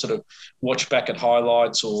when you sort of watch back at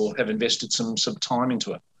highlights or have invested some time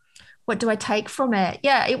into it? What do I take from it?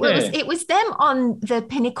 Yeah, it was them on the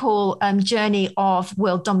pinnacle journey of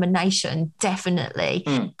world domination, definitely.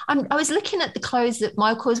 I was looking at the clothes that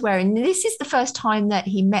Michael was wearing. This is the first time that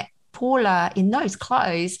he met Paula in those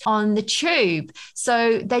clothes on the tube.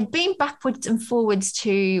 So they'd been backwards and forwards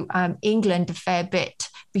to England a fair bit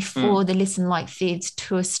before the Listen Like Thieves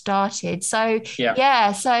tour started. So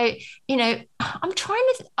so I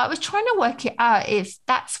was trying to work it out if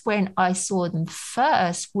that's when I saw them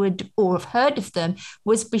first or have heard of them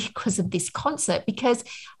was because of this concert, because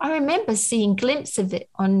I remember seeing glimpses of it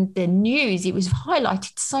on the news. It was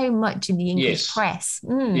highlighted so much in the English press.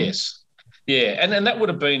 Yes. Yeah, and that would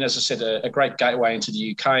have been, as I said, a great gateway into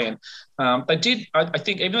the UK. And they did, I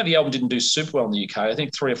think, even though the album didn't do super well in the UK, I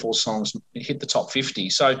think 3 or 4 songs hit the top 50.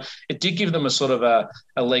 So it did give them a sort of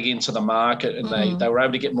a leg into the market, and they were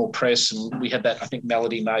able to get more press. And we had that, I think,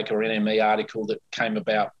 Melody Maker or NME article that came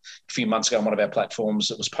about a few months ago on one of our platforms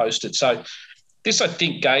that was posted. So this, I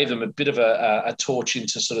think, gave them a bit of a torch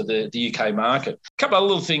into sort of the UK market. A couple of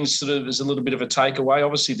little things sort of as a little bit of a takeaway.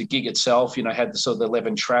 Obviously, the gig itself, had the sort of the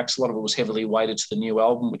 11 tracks. A lot of it was heavily weighted to the new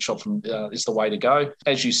album, which often is the way to go.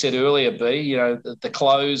 As you said earlier, B, the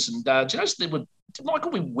clothes. And do you know did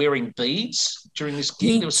Michael be wearing beads during this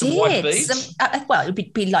gig? There was some white beads. Well, it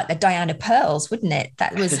would be like the Diana pearls, wouldn't it?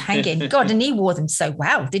 That was hanging. God, and he wore them so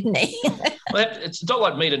well, didn't he? Well, it's not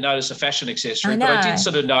like me to notice a fashion accessory, but I did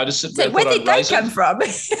sort of notice it. So where did they come from?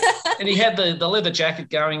 And he had the leather jacket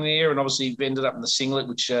going there, and obviously he ended up in the singlet,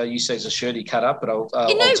 which you say is a shirt he cut up, but I'll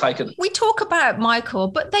take it. We talk about Michael,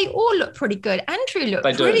 but they all look pretty good. Andrew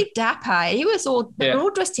looked pretty dapper. He was they were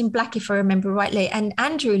all dressed in black, if I remember rightly, and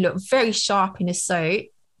Andrew looked very sharp in a suit.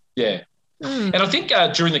 Yeah. And I think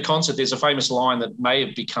during the concert, there's a famous line that may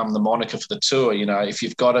have become the moniker for the tour, if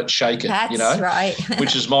you've got it, shake it, That's right.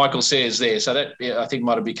 which is Michael says there. So that, I think,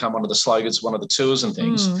 might have become one of the slogans, one of the tours and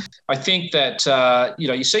things. I think that,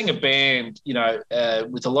 you're seeing a band,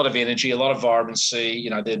 with a lot of energy, a lot of vibrancy,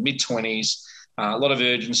 they're mid-20s, a lot of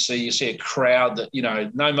urgency. You see a crowd that,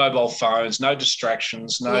 no mobile phones, no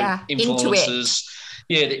distractions, no influences.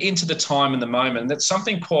 They're into the time and the moment. And that's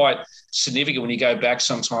something quite significant when you go back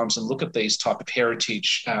sometimes and look at these type of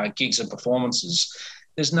heritage gigs and performances.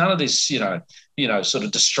 There's none of this, sort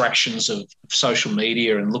of distractions of social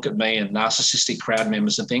media and look at me and narcissistic crowd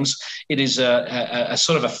members and things. It is a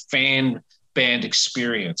sort of a fan band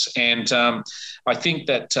experience. And I think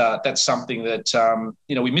that that's something that,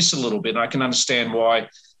 we miss a little bit. And I can understand why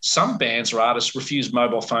some bands or artists refuse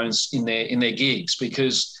mobile phones in their gigs,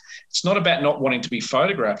 because it's not about not wanting to be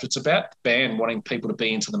photographed. It's about the band wanting people to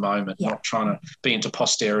be into the moment, not trying to be into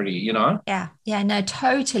posterity, Yeah, no,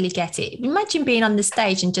 totally get it. Imagine being on the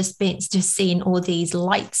stage and just seeing all these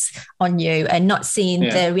lights on you and not seeing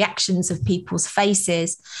the reactions of people's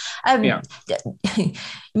faces.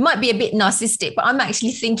 It might be a bit narcissistic, but I'm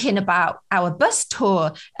actually thinking about our bus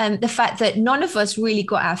tour and the fact that none of us really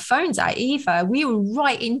got our phones out either. We were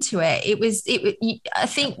right into it. I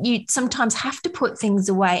think you sometimes have to put things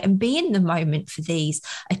away and be in the moment for these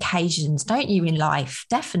occasions, don't you, in life?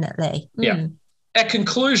 Definitely. Yeah. Our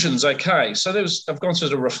conclusions, okay. So I've gone through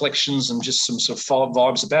the reflections and just some sort of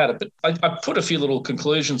vibes about it, but I put a few little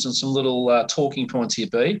conclusions and some little talking points here,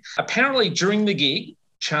 B. Apparently during the gig,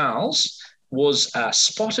 Charles was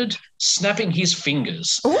spotted snapping his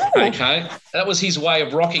fingers. Ooh. Okay, that was his way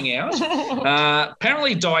of rocking out.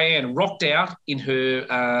 Apparently Diane rocked out in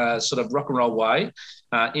her sort of rock and roll way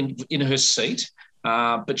in her seat.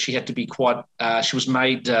 But she had to be quite, she was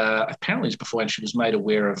made, apparently beforehand, she was made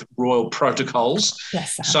aware of royal protocols.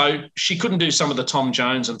 Yes, so she couldn't do some of the Tom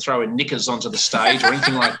Jones and throw her knickers onto the stage or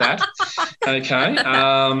anything like that.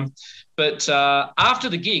 Okay. But after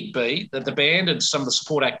the gig, B, the band and some of the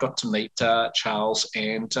support act got to meet Charles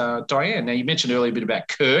and Diane. Now, you mentioned earlier a bit about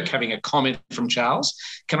Kirk having a comment from Charles.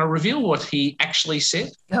 Can I reveal what he actually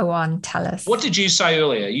said? Go on, tell us. What did you say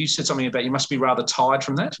earlier? You said something about you must be rather tired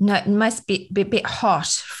from that? No, it must be a bit hot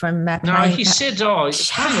from that. No, he said, all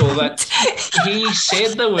that. He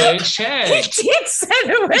said the word shagged. He did say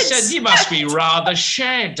the word. He said, you must be rather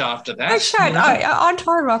shagged after that. Shagged. Aren't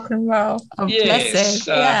I rock and roll? Oh, yes, bless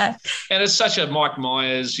him. Yeah. And it's such a Mike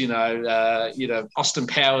Myers, Austin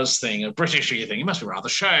Powers thing, a Britishy thing. You must be rather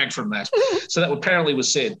shagged from that. So that apparently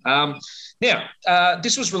was said. Now,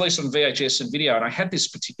 this was released on VHS and video, and I had this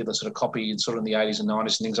particular sort of copy in sort of in the 80s and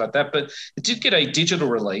 90s and things like that, but it did get a digital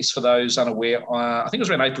release for those unaware. I think it was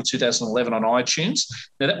around April 2011 on iTunes.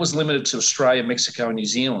 Now, that was limited to Australia, Mexico, and New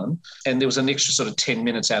Zealand, and there was an extra sort of 10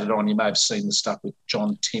 minutes added on. You may have seen the stuff with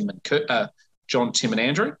John, Tim, and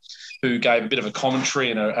Andrew, who gave a bit of a commentary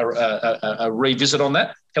and a revisit on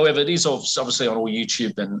that. However, it is obviously on all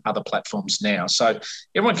YouTube and other platforms now. So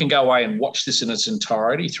everyone can go away and watch this in its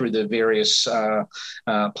entirety through the various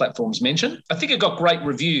platforms mentioned. I think it got great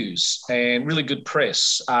reviews and really good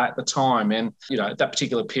press at the time. And, you know, at that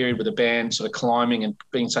particular period with the band sort of climbing and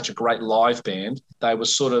being such a great live band, they were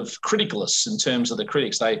sort of criticalist in terms of the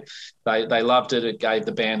critics. They loved it. It gave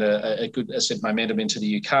the band a good, as I said, momentum into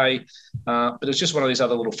the UK. But it's just one of these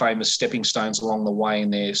other little famous stepping stones along the way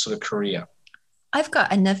in their sort of career. I've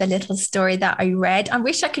got another little story that I read. I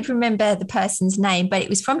wish I could remember the person's name, but it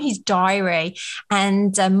was from his diary.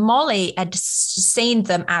 And Molly had seen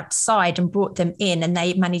them outside and brought them in, and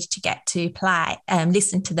they managed to get to play,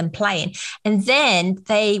 listen to them playing. And then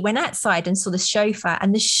they went outside and saw the chauffeur,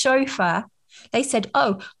 and the chauffeur, they said,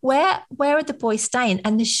 "Oh, where are the boys staying?"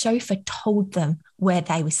 And the chauffeur told them where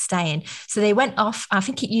they were staying. So they went off. I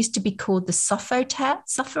think it used to be called the Sofitel.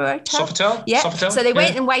 Sofitel? Yeah. Sofitel? So they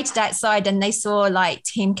went and waited outside, and they saw like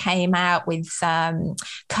Tim came out with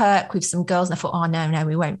Kirk with some girls, and I thought, oh no,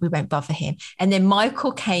 we won't bother him. And then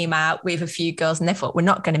Michael came out with a few girls, and they thought, we're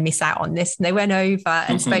not going to miss out on this. And they went over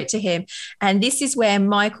and spoke to him. And this is where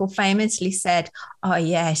Michael famously said, "Oh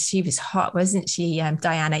yeah, she was hot, wasn't she,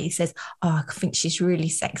 Diana?" He says, "Oh, I think she's really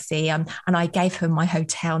sexy." And I gave her my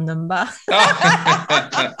hotel number.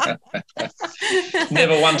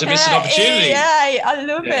 Never one to miss an opportunity. Yeah, I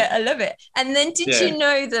love it. And then did you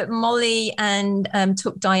know that Molly and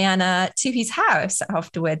took Diana to his house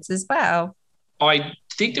afterwards as well? I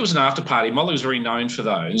think there was an after party. Molly was very known for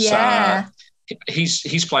those. Yeah.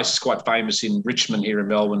 His place is quite famous in Richmond here in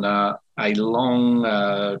Melbourne. A long,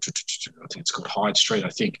 I think it's called Hyde Street, I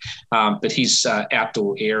think. But his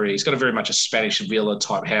outdoor area, he's got a very much a Spanish villa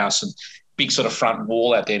type house and big sort of front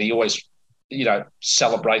wall out there. And he always, you know,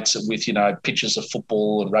 celebrates it with, you know, pictures of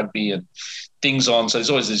football and rugby and things on. So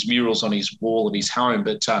there's always these murals on his wall of his home.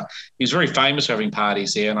 But he was very famous for having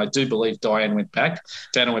parties there. And I do believe Diana went back.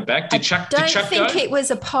 Did Chuck go? I don't think it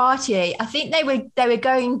was a party. I think they were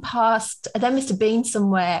going past. They must have been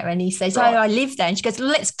somewhere. And he says, right. "Oh, I live there." And she goes,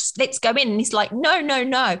 "Let's go in." And he's like,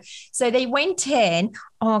 No. So they went in.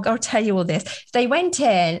 Oh, I'll tell you all this. They went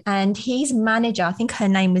in, and his manager, I think her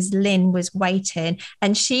name was Lynn, was waiting,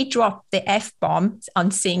 and she dropped the F-bomb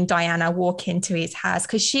on seeing Diana walk into his house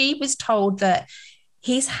because she was told that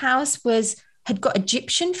his house had got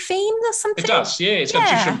Egyptian theme or something. It does, yeah. It's got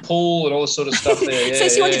Egyptian pool and all this sort of stuff there. Yeah, so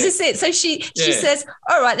she wanted to see it. So she says,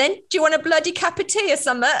 "All right then, do you want a bloody cup of tea or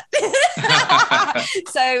something?"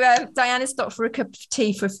 So Diana stopped for a cup of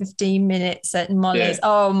tea for 15 minutes at Molly's.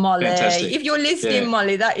 Oh, Molly. Fantastic. If you're listening,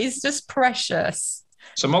 Molly, that is just precious.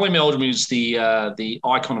 So Molly Meldrum is the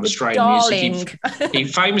icon of Australian music. He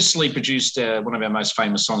famously produced one of our most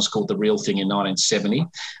famous songs called "The Real Thing" in 1970,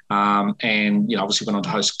 and you know, obviously went on to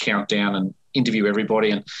host Countdown and interview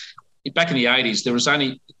everybody. And back in the 80s, there was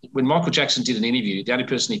only, when Michael Jackson did an interview, the only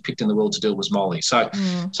person he picked in the world to do it was Molly. So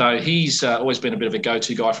he's always been a bit of a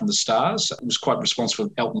go-to guy from the stars. He was quite responsible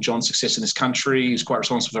for Elton John's success in this country. He was quite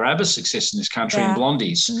responsible for ABBA's success in this country and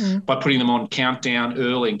Blondie's by putting them on Countdown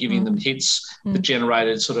early and giving them hits that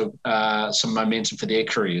generated sort of some momentum for their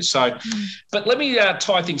careers. So, but let me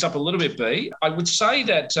tie things up a little bit, B. I would say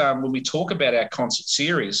that when we talk about our concert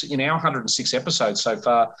series, in our 106 episodes so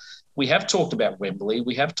far, we have talked about Wembley.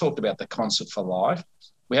 We have talked about the Concert for Life.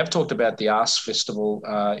 We have talked about the Arts Festival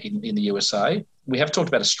in the USA. We have talked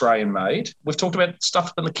about Australian Made. We've talked about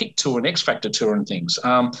stuff on the Kick Tour and X Factor Tour and things.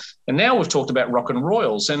 And now we've talked about Rock and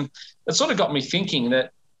Royals. And it sort of got me thinking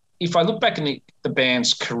that if I look back in the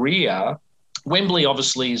band's career, Wembley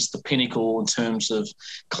obviously is the pinnacle in terms of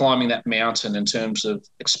climbing that mountain, in terms of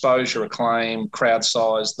exposure, acclaim, crowd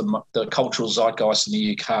size, the cultural zeitgeist in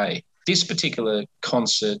the UK. This particular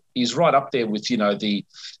concert is right up there with, you know, the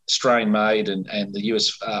Australian Made and the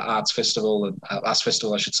US Arts Festival and Arts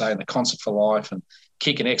Festival, I should say, and the Concert for Life and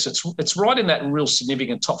Kick and X. It's right in that real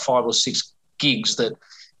significant top 5 or 6 gigs that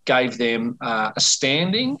gave them a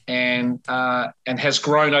standing and has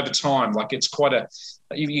grown over time. Like it's quite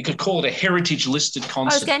you could call it a heritage listed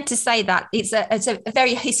concert. I was going to say that it's a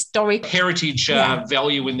very historic heritage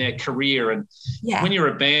value in their career. And when you're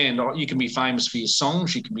a band, you can be famous for your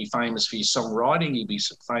songs, you can be famous for your songwriting, you can be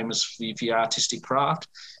famous for your artistic craft,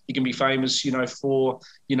 you can be famous, you know, for,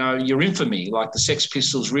 you know, your infamy. Like the Sex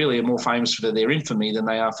Pistols really are more famous for their infamy than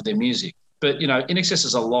they are for their music. But, you know, INXS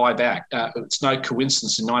is a live act. It's no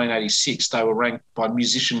coincidence in 1986 they were ranked by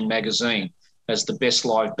Musician magazine as the best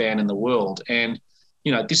live band in the world. And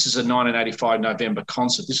you know, this is a 1985 November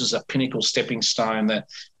concert. This is a pinnacle stepping stone that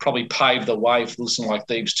probably paved the way for Listen Like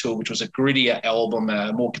Thieves Tour, which was a grittier album,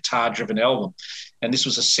 a more guitar-driven album. And this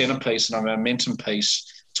was a centerpiece and a momentum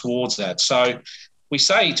piece towards that. So we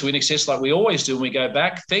say to INXS, like we always do when we go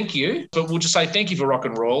back, thank you. But we'll just say thank you for Rock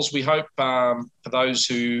and Rolls. We hope for those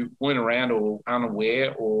who weren't around or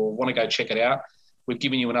unaware or want to go check it out, we've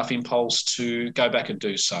given you enough impulse to go back and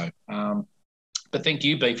do so. But thank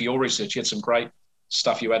you, B, for your research. You had some great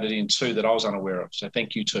stuff you added in too that I was unaware of. So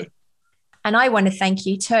thank you too. And I want to thank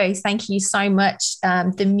you too. Thank you so much.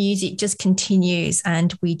 The music just continues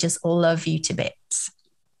and we just all love you to bits.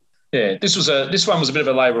 Yeah, this one was a bit of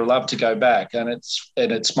a labour of love to go back, and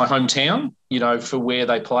it's my hometown, for where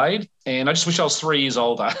they played. And I just wish I was 3 years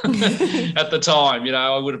older at the time.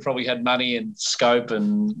 I would have probably had money and scope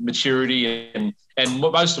and maturity and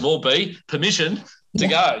most of all, permission to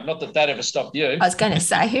go. Not that ever stopped you. I was going to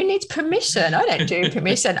say, who needs permission? I don't do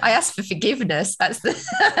permission. I ask for forgiveness. That's the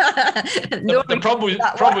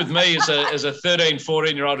problem with me as a 13,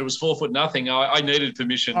 14-year-old who was 4'0", I needed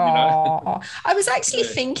permission. I was actually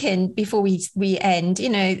thinking before we end,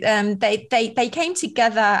 they came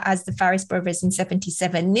together as the Farriss Brothers in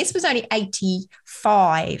 77. This was only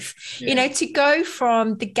 85. Yeah. To go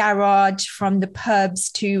from the garage, from the pubs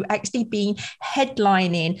to actually being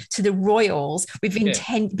headlining to the Royals within 8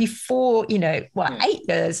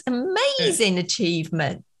 years. Amazing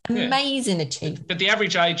achievement. Amazing achievement. But the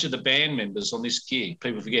average age of the band members on this gig,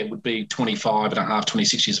 people forget, would be 25 and a half,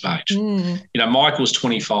 26 years of age. Michael was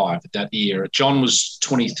 25 that year. John was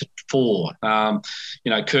 24.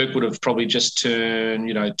 Kirk would have probably just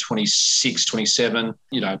turned, 26, 27.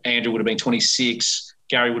 Andrew would have been 26.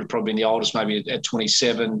 Gary would have probably been the oldest, maybe at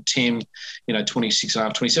 27. Tim, 26 and a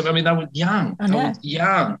half, 27. I mean, they were young. I know. They were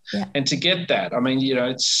young. Yeah. And to get that, I mean,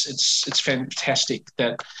 it's fantastic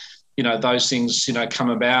that, those things, come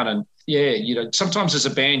about. And, sometimes as a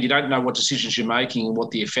band, you don't know what decisions you're making and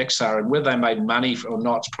what the effects are. And whether they made money or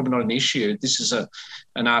not, it's probably not an issue. This is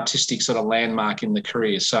an artistic sort of landmark in the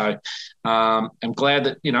career. So I'm glad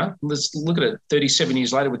that, let's look at it. 37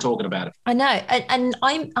 years later, we're talking about it. I know. And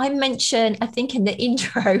I mentioned, I think in the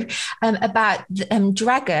intro, about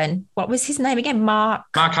Dragon. What was his name again? Mark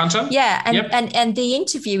Hunter. Yeah. And the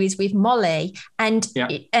interview is with Molly. And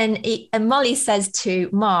Molly says to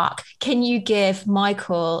Mark, can you give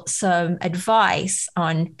Michael some advice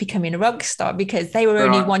on becoming a rock star? Because they were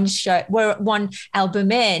only one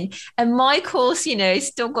album in. And Michael's,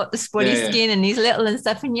 still got the spotty skin and he's little and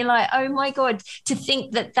stuff. And you're like, oh my God, to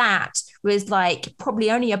think that was like probably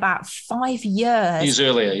only about 5 years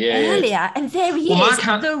earlier. Yeah. And there he is,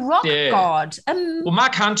 the rock god.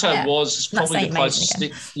 Mark Hunter was probably the closest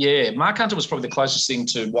thing. Mark Hunter was probably the closest thing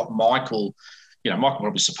to what Michael, Michael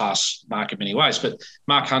probably surpassed Mark in many ways, but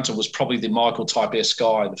Mark Hunter was probably the Michael type-esque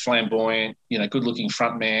guy, the flamboyant, good-looking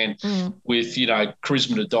front man with,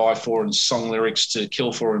 charisma to die for and song lyrics to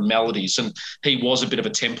kill for and melodies. And he was a bit of a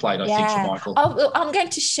template, I think, for Michael. Oh, I'm going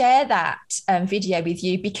to share that video with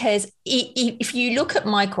you because if you look at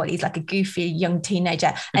Michael, he's like a goofy young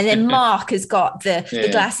teenager. And then Mark has got the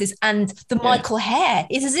glasses and the Michael hair.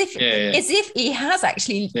 It's as if he has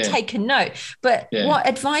actually taken note. But what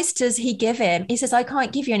advice does he give him? He says, I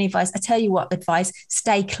can't give you any advice. I tell you what advice,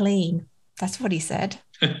 stay clean. That's what he said.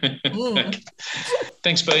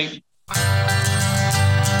 Thanks, B.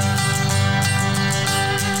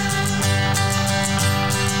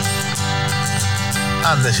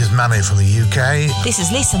 And this is Manny from the UK. This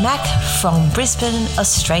is Lisa Mack from Brisbane,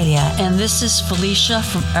 Australia. And this is Felicia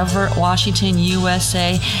from Everett, Washington,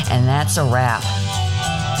 USA. And that's a wrap.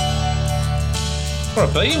 All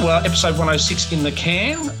right, B. Well, episode 106 in the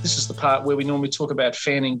can. This is the part where we normally talk about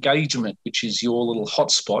fan engagement, which is your little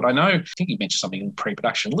hotspot. I think you mentioned something in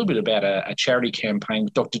pre-production, a little bit about a charity campaign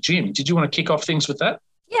with Dr. Jim. Did you want to kick off things with that?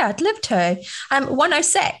 Yeah, I'd love to.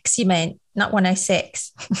 106, you mean, not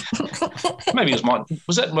 106. Maybe it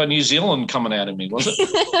was that my New Zealand coming out of me, was it?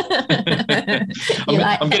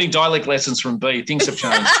 I'm getting dialect lessons from B. Things have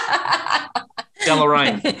changed.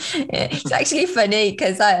 Deloraine. It's actually funny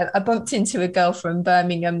because I bumped into a girl from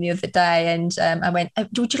Birmingham the other day and I went,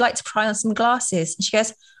 would you like to try on some glasses? And she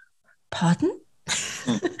goes, pardon?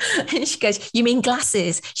 And she goes, you mean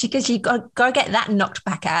glasses? She goes, you got to get that knocked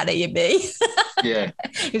back out of you, B. Yeah.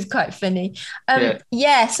 It was quite funny.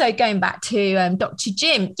 So going back to Dr.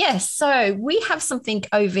 Jim. Yes, so we have something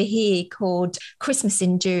over here called Christmas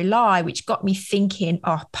in July, which got me thinking,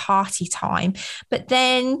 party time. But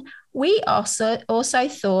then we also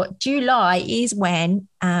thought July is when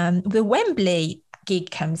the Wembley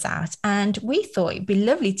gig comes out. And we thought it'd be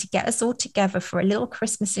lovely to get us all together for a little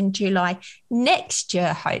Christmas in July next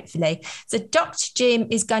year, hopefully. So Dr. Jim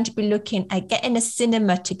is going to be looking at getting a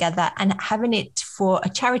cinema together and having it for a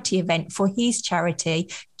charity event for his charity,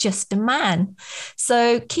 Just a Man.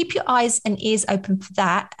 So keep your eyes and ears open for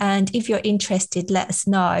that. And if you're interested, let us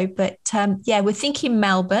know. But we're thinking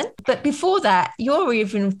Melbourne. But before that, you're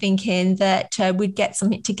even thinking that we'd get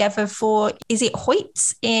something together for, is it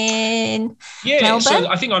Hoyts in Melbourne? So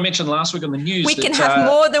I think I mentioned last week on the news we can have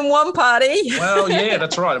more than one party. Well, yeah,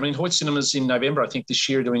 that's right. I mean, Hoyt Cinemas in November, I think this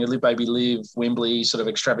year, doing a Live Baby Live Wembley sort of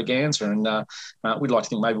extravaganza. And we'd like to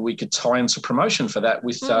think maybe we could tie in some promotion for that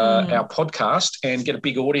with our podcast and get a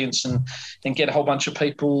big audience and get a whole bunch of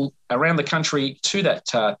people around the country to that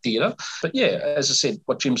theatre. But yeah, as I said,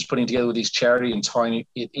 what Jim's putting together with his charity and tying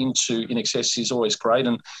it into INXS is always great,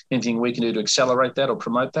 and anything we can do to accelerate that or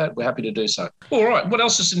promote that, we're happy to do so. All right, what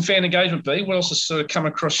else is in fan engagement, B? What else has sort of come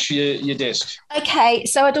across your desk? Okay,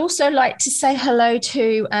 so I'd also like to say hello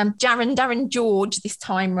to Darren George this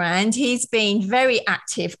time round. He's been very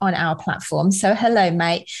active on our platform, so hello,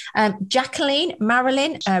 mate. Jacqueline,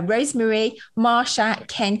 Marilyn, Rosemary, Marsha,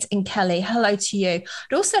 Kent and Kelly, hello to you.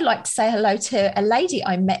 I'd also like to say hello to a lady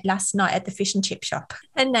I met last night at the fish and chip shop.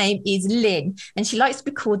 Her name is Lynn, and she likes to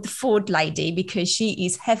be called the Ford lady because she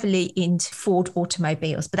is heavily into Ford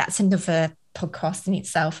automobiles, but that's another podcast in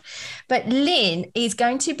itself. But Lynn is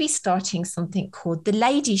going to be starting something called the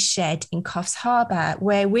Ladies Shed in Coffs Harbour,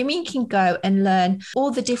 where women can go and learn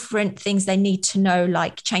all the different things they need to know,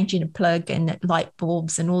 like changing a plug and light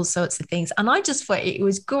bulbs and all sorts of things. And I just thought it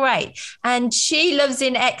was great. And she lives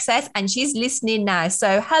in INXS and she's listening now.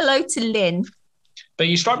 So hello to Lynn. But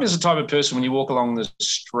you strike me as the type of person when you walk along the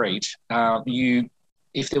street,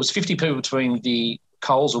 if there was 50 people between the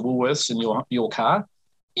Coles or Woolworths and your car,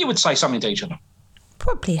 you would say something to each other.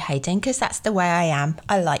 Probably, Hayden, because that's the way I am.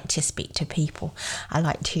 I like to speak to people. I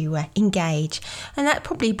like to engage. And that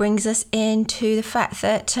probably brings us into the fact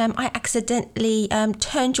that I accidentally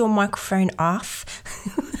turned your microphone off.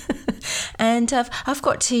 And I've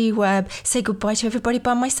got to say goodbye to everybody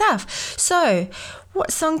by myself. So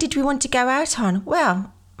what song did we want to go out on?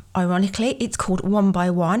 Well, ironically, it's called One by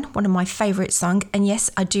One of my favourite songs. And yes,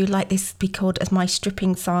 I do like this to be called as my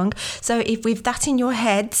stripping song. So if with that in your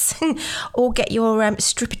heads, or get your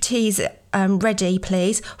striptease ready,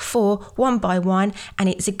 please, for One by One. And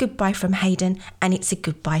it's a goodbye from Hayden and it's a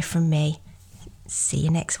goodbye from me. See you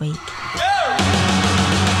next week.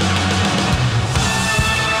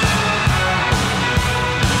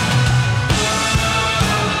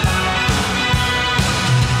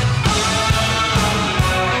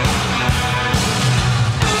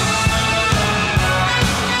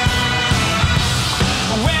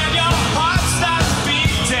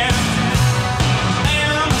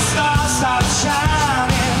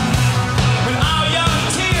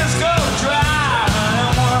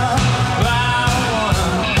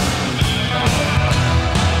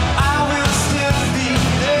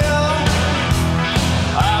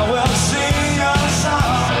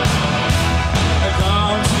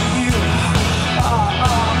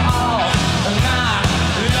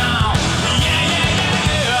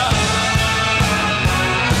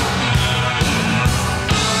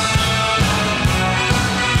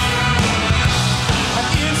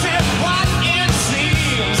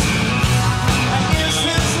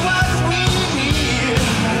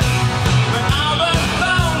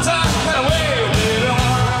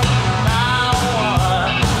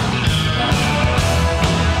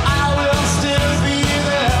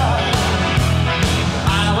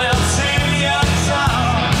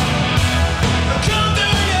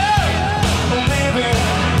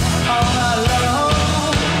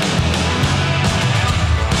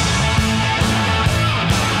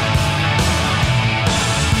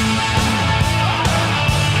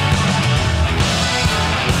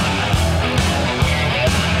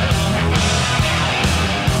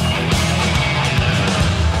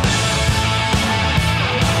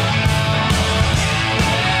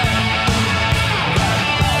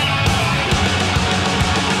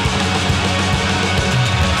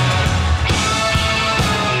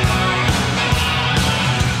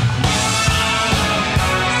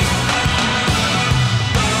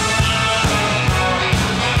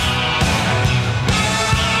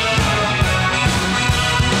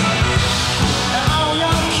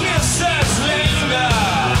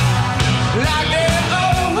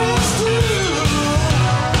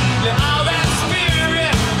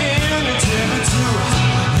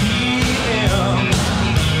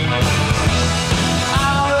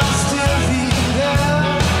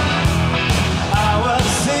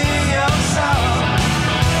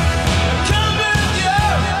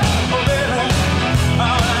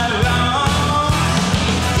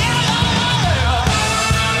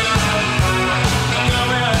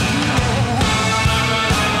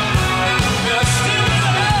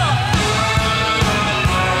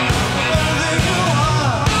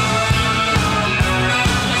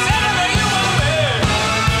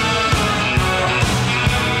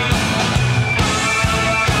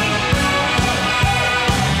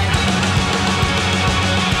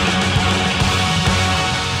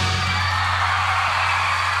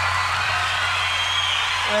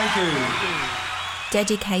 Thank you.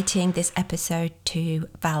 Dedicating this episode to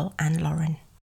Val and Lauren.